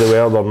strong as they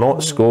were, they're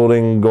not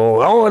scoring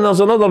goal. Oh, and there's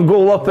another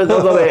goal up at the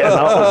other end, and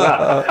that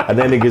was it. And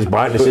then he goes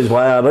back and says,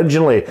 well, I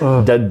originally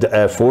did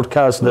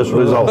forecast this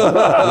result.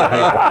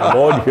 Come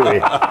on, Hughie.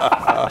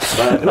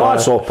 No,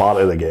 that's all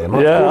part of the game.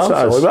 Yeah,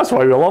 absolutely. That's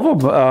why we love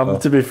him.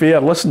 To be fair,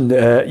 listen,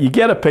 you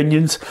get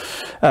opinions.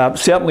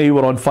 Certainly,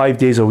 we're on 5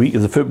 days a week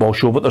of the football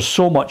show, but there's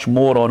so much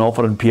more on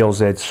offer in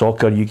PLZ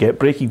Soccer. You get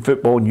breaking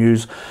football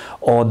news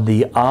on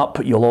the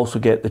app. You'll also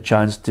get the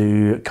chance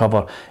to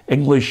cover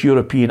English,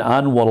 European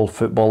and world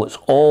football. It's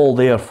all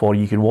there for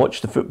you. You can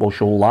watch the football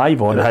show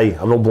live on it. Hey,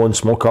 I'm not blowing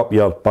smoke up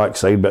your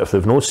backside, but if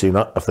they've not seen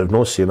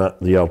it,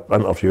 your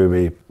interview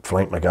with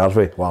Frank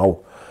McGarvey, wow.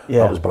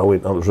 Yeah. That was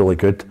brilliant. That was really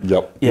good.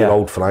 Yep. Yeah.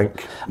 Old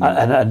Frank.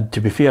 And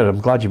to be fair, I'm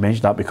glad you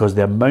mentioned that, because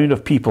the amount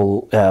of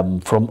people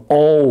from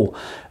all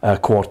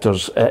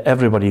quarters,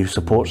 everybody who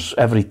supports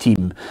every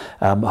team,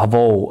 have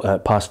all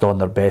passed on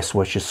their best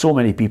wishes. So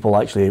many people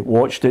actually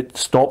watched it,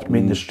 stopped me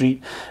in the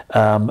street,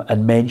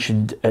 and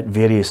mentioned at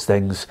various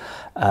things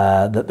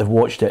that they've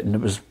watched it, and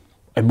it was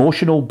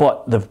emotional,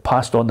 but they've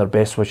passed on their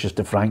best wishes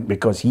to Frank,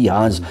 because he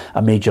has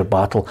a major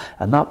battle,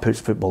 and that puts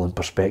football in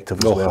perspective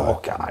as well.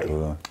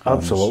 Okay,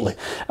 absolutely.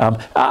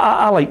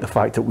 I like the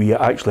fact that we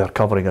actually are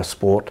covering a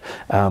sport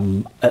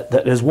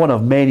that is one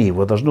of many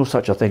where there's no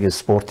such a thing as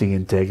sporting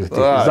integrity. Is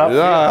that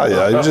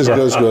yeah, it just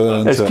goes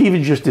going as into...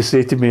 Keevan used to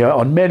say to me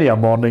on many a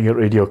morning at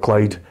Radio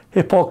Clyde,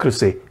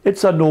 hypocrisy,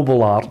 it's a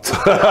noble art.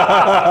 and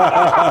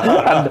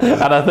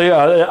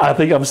I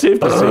think I'm safe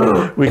to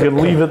say we can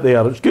leave it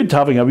there. It's good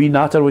having a wee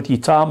natter with you,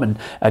 Tam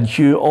and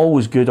Hugh.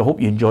 Always good. I hope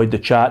you enjoyed the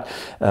chat.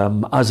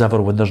 As ever,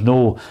 when there's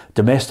no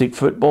domestic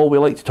football, we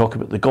like to talk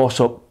about the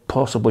gossip,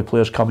 possibly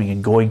players coming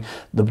and going,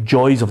 the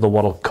joys of the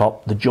World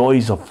Cup, the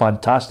joys of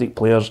fantastic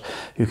players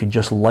who can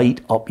just light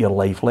up your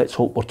life. Let's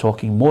hope we're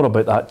talking more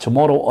about that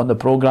tomorrow on the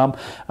programme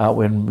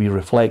when we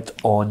reflect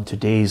on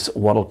today's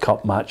World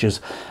Cup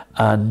matches.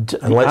 And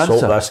let's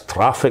hope this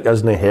traffic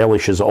isn't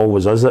hellish as it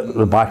always is at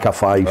the back of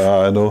 5.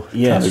 I know.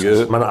 Yes.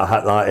 The minute I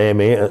hit that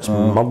M8, it's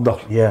murder.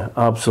 Yeah,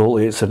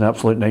 absolutely. It's an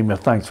absolute nightmare.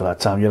 Thanks for that,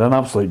 Tam. You're an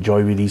absolute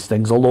joy with these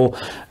things. Although,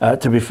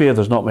 to be fair,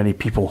 there's not many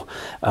people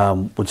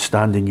would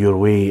stand in your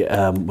way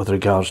with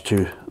regards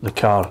to the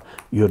car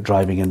you're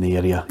driving in the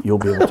area. You'll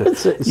be able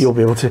to. You'll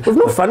be able to. We've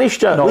not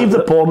finished yet. No, Leave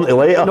the porn to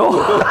later. No,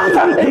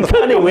 can't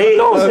wait.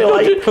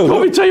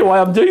 Let me tell you why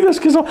I'm doing this,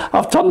 because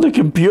I've turned the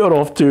computer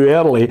off too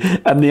early,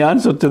 and the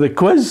answer to the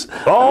quiz.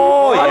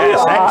 Oh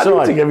yes, I need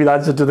excellent. to give you the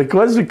answer to the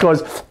quiz,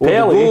 because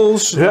Pelly.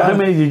 How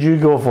many did you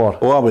go for?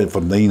 Oh, I went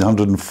for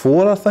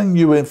 904, I think.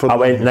 You went for... I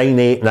went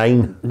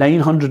 989.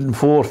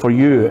 904 for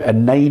you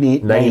and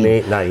 989.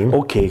 989.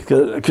 Okay,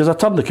 because I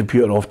turned the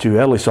computer off too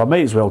early, so I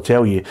might as well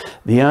tell you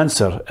the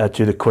answer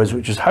to the quiz,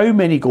 which is how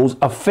many goals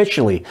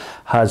officially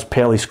has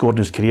Pelé scored in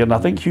his career. And I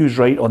think Hugh's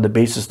right on the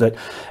basis that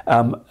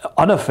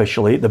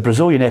unofficially, the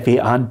Brazilian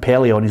FA and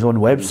Pelé on his own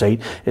website,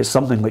 it's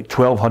something like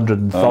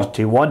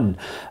 1,231.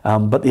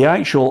 But the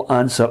actual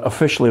answer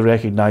officially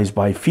recognised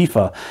by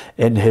FIFA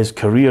in his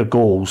career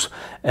goals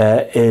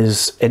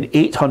is in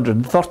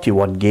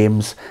 831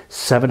 games,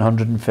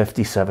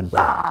 757.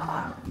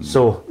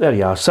 So there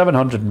you are,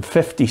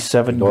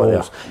 757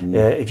 goals.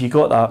 If you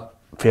got that,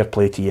 fair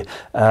play to you.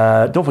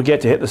 Don't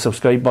forget to hit the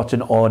subscribe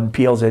button on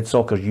PLZ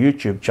Soccer's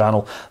YouTube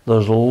channel.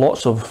 There's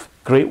lots of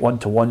great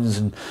one-to-ones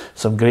and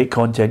some great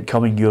content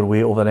coming your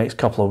way over the next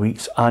couple of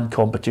weeks, and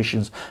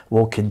competitions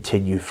will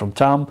continue. From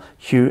Tam,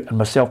 Hugh and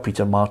myself,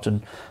 Peter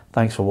Martin,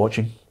 thanks for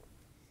watching.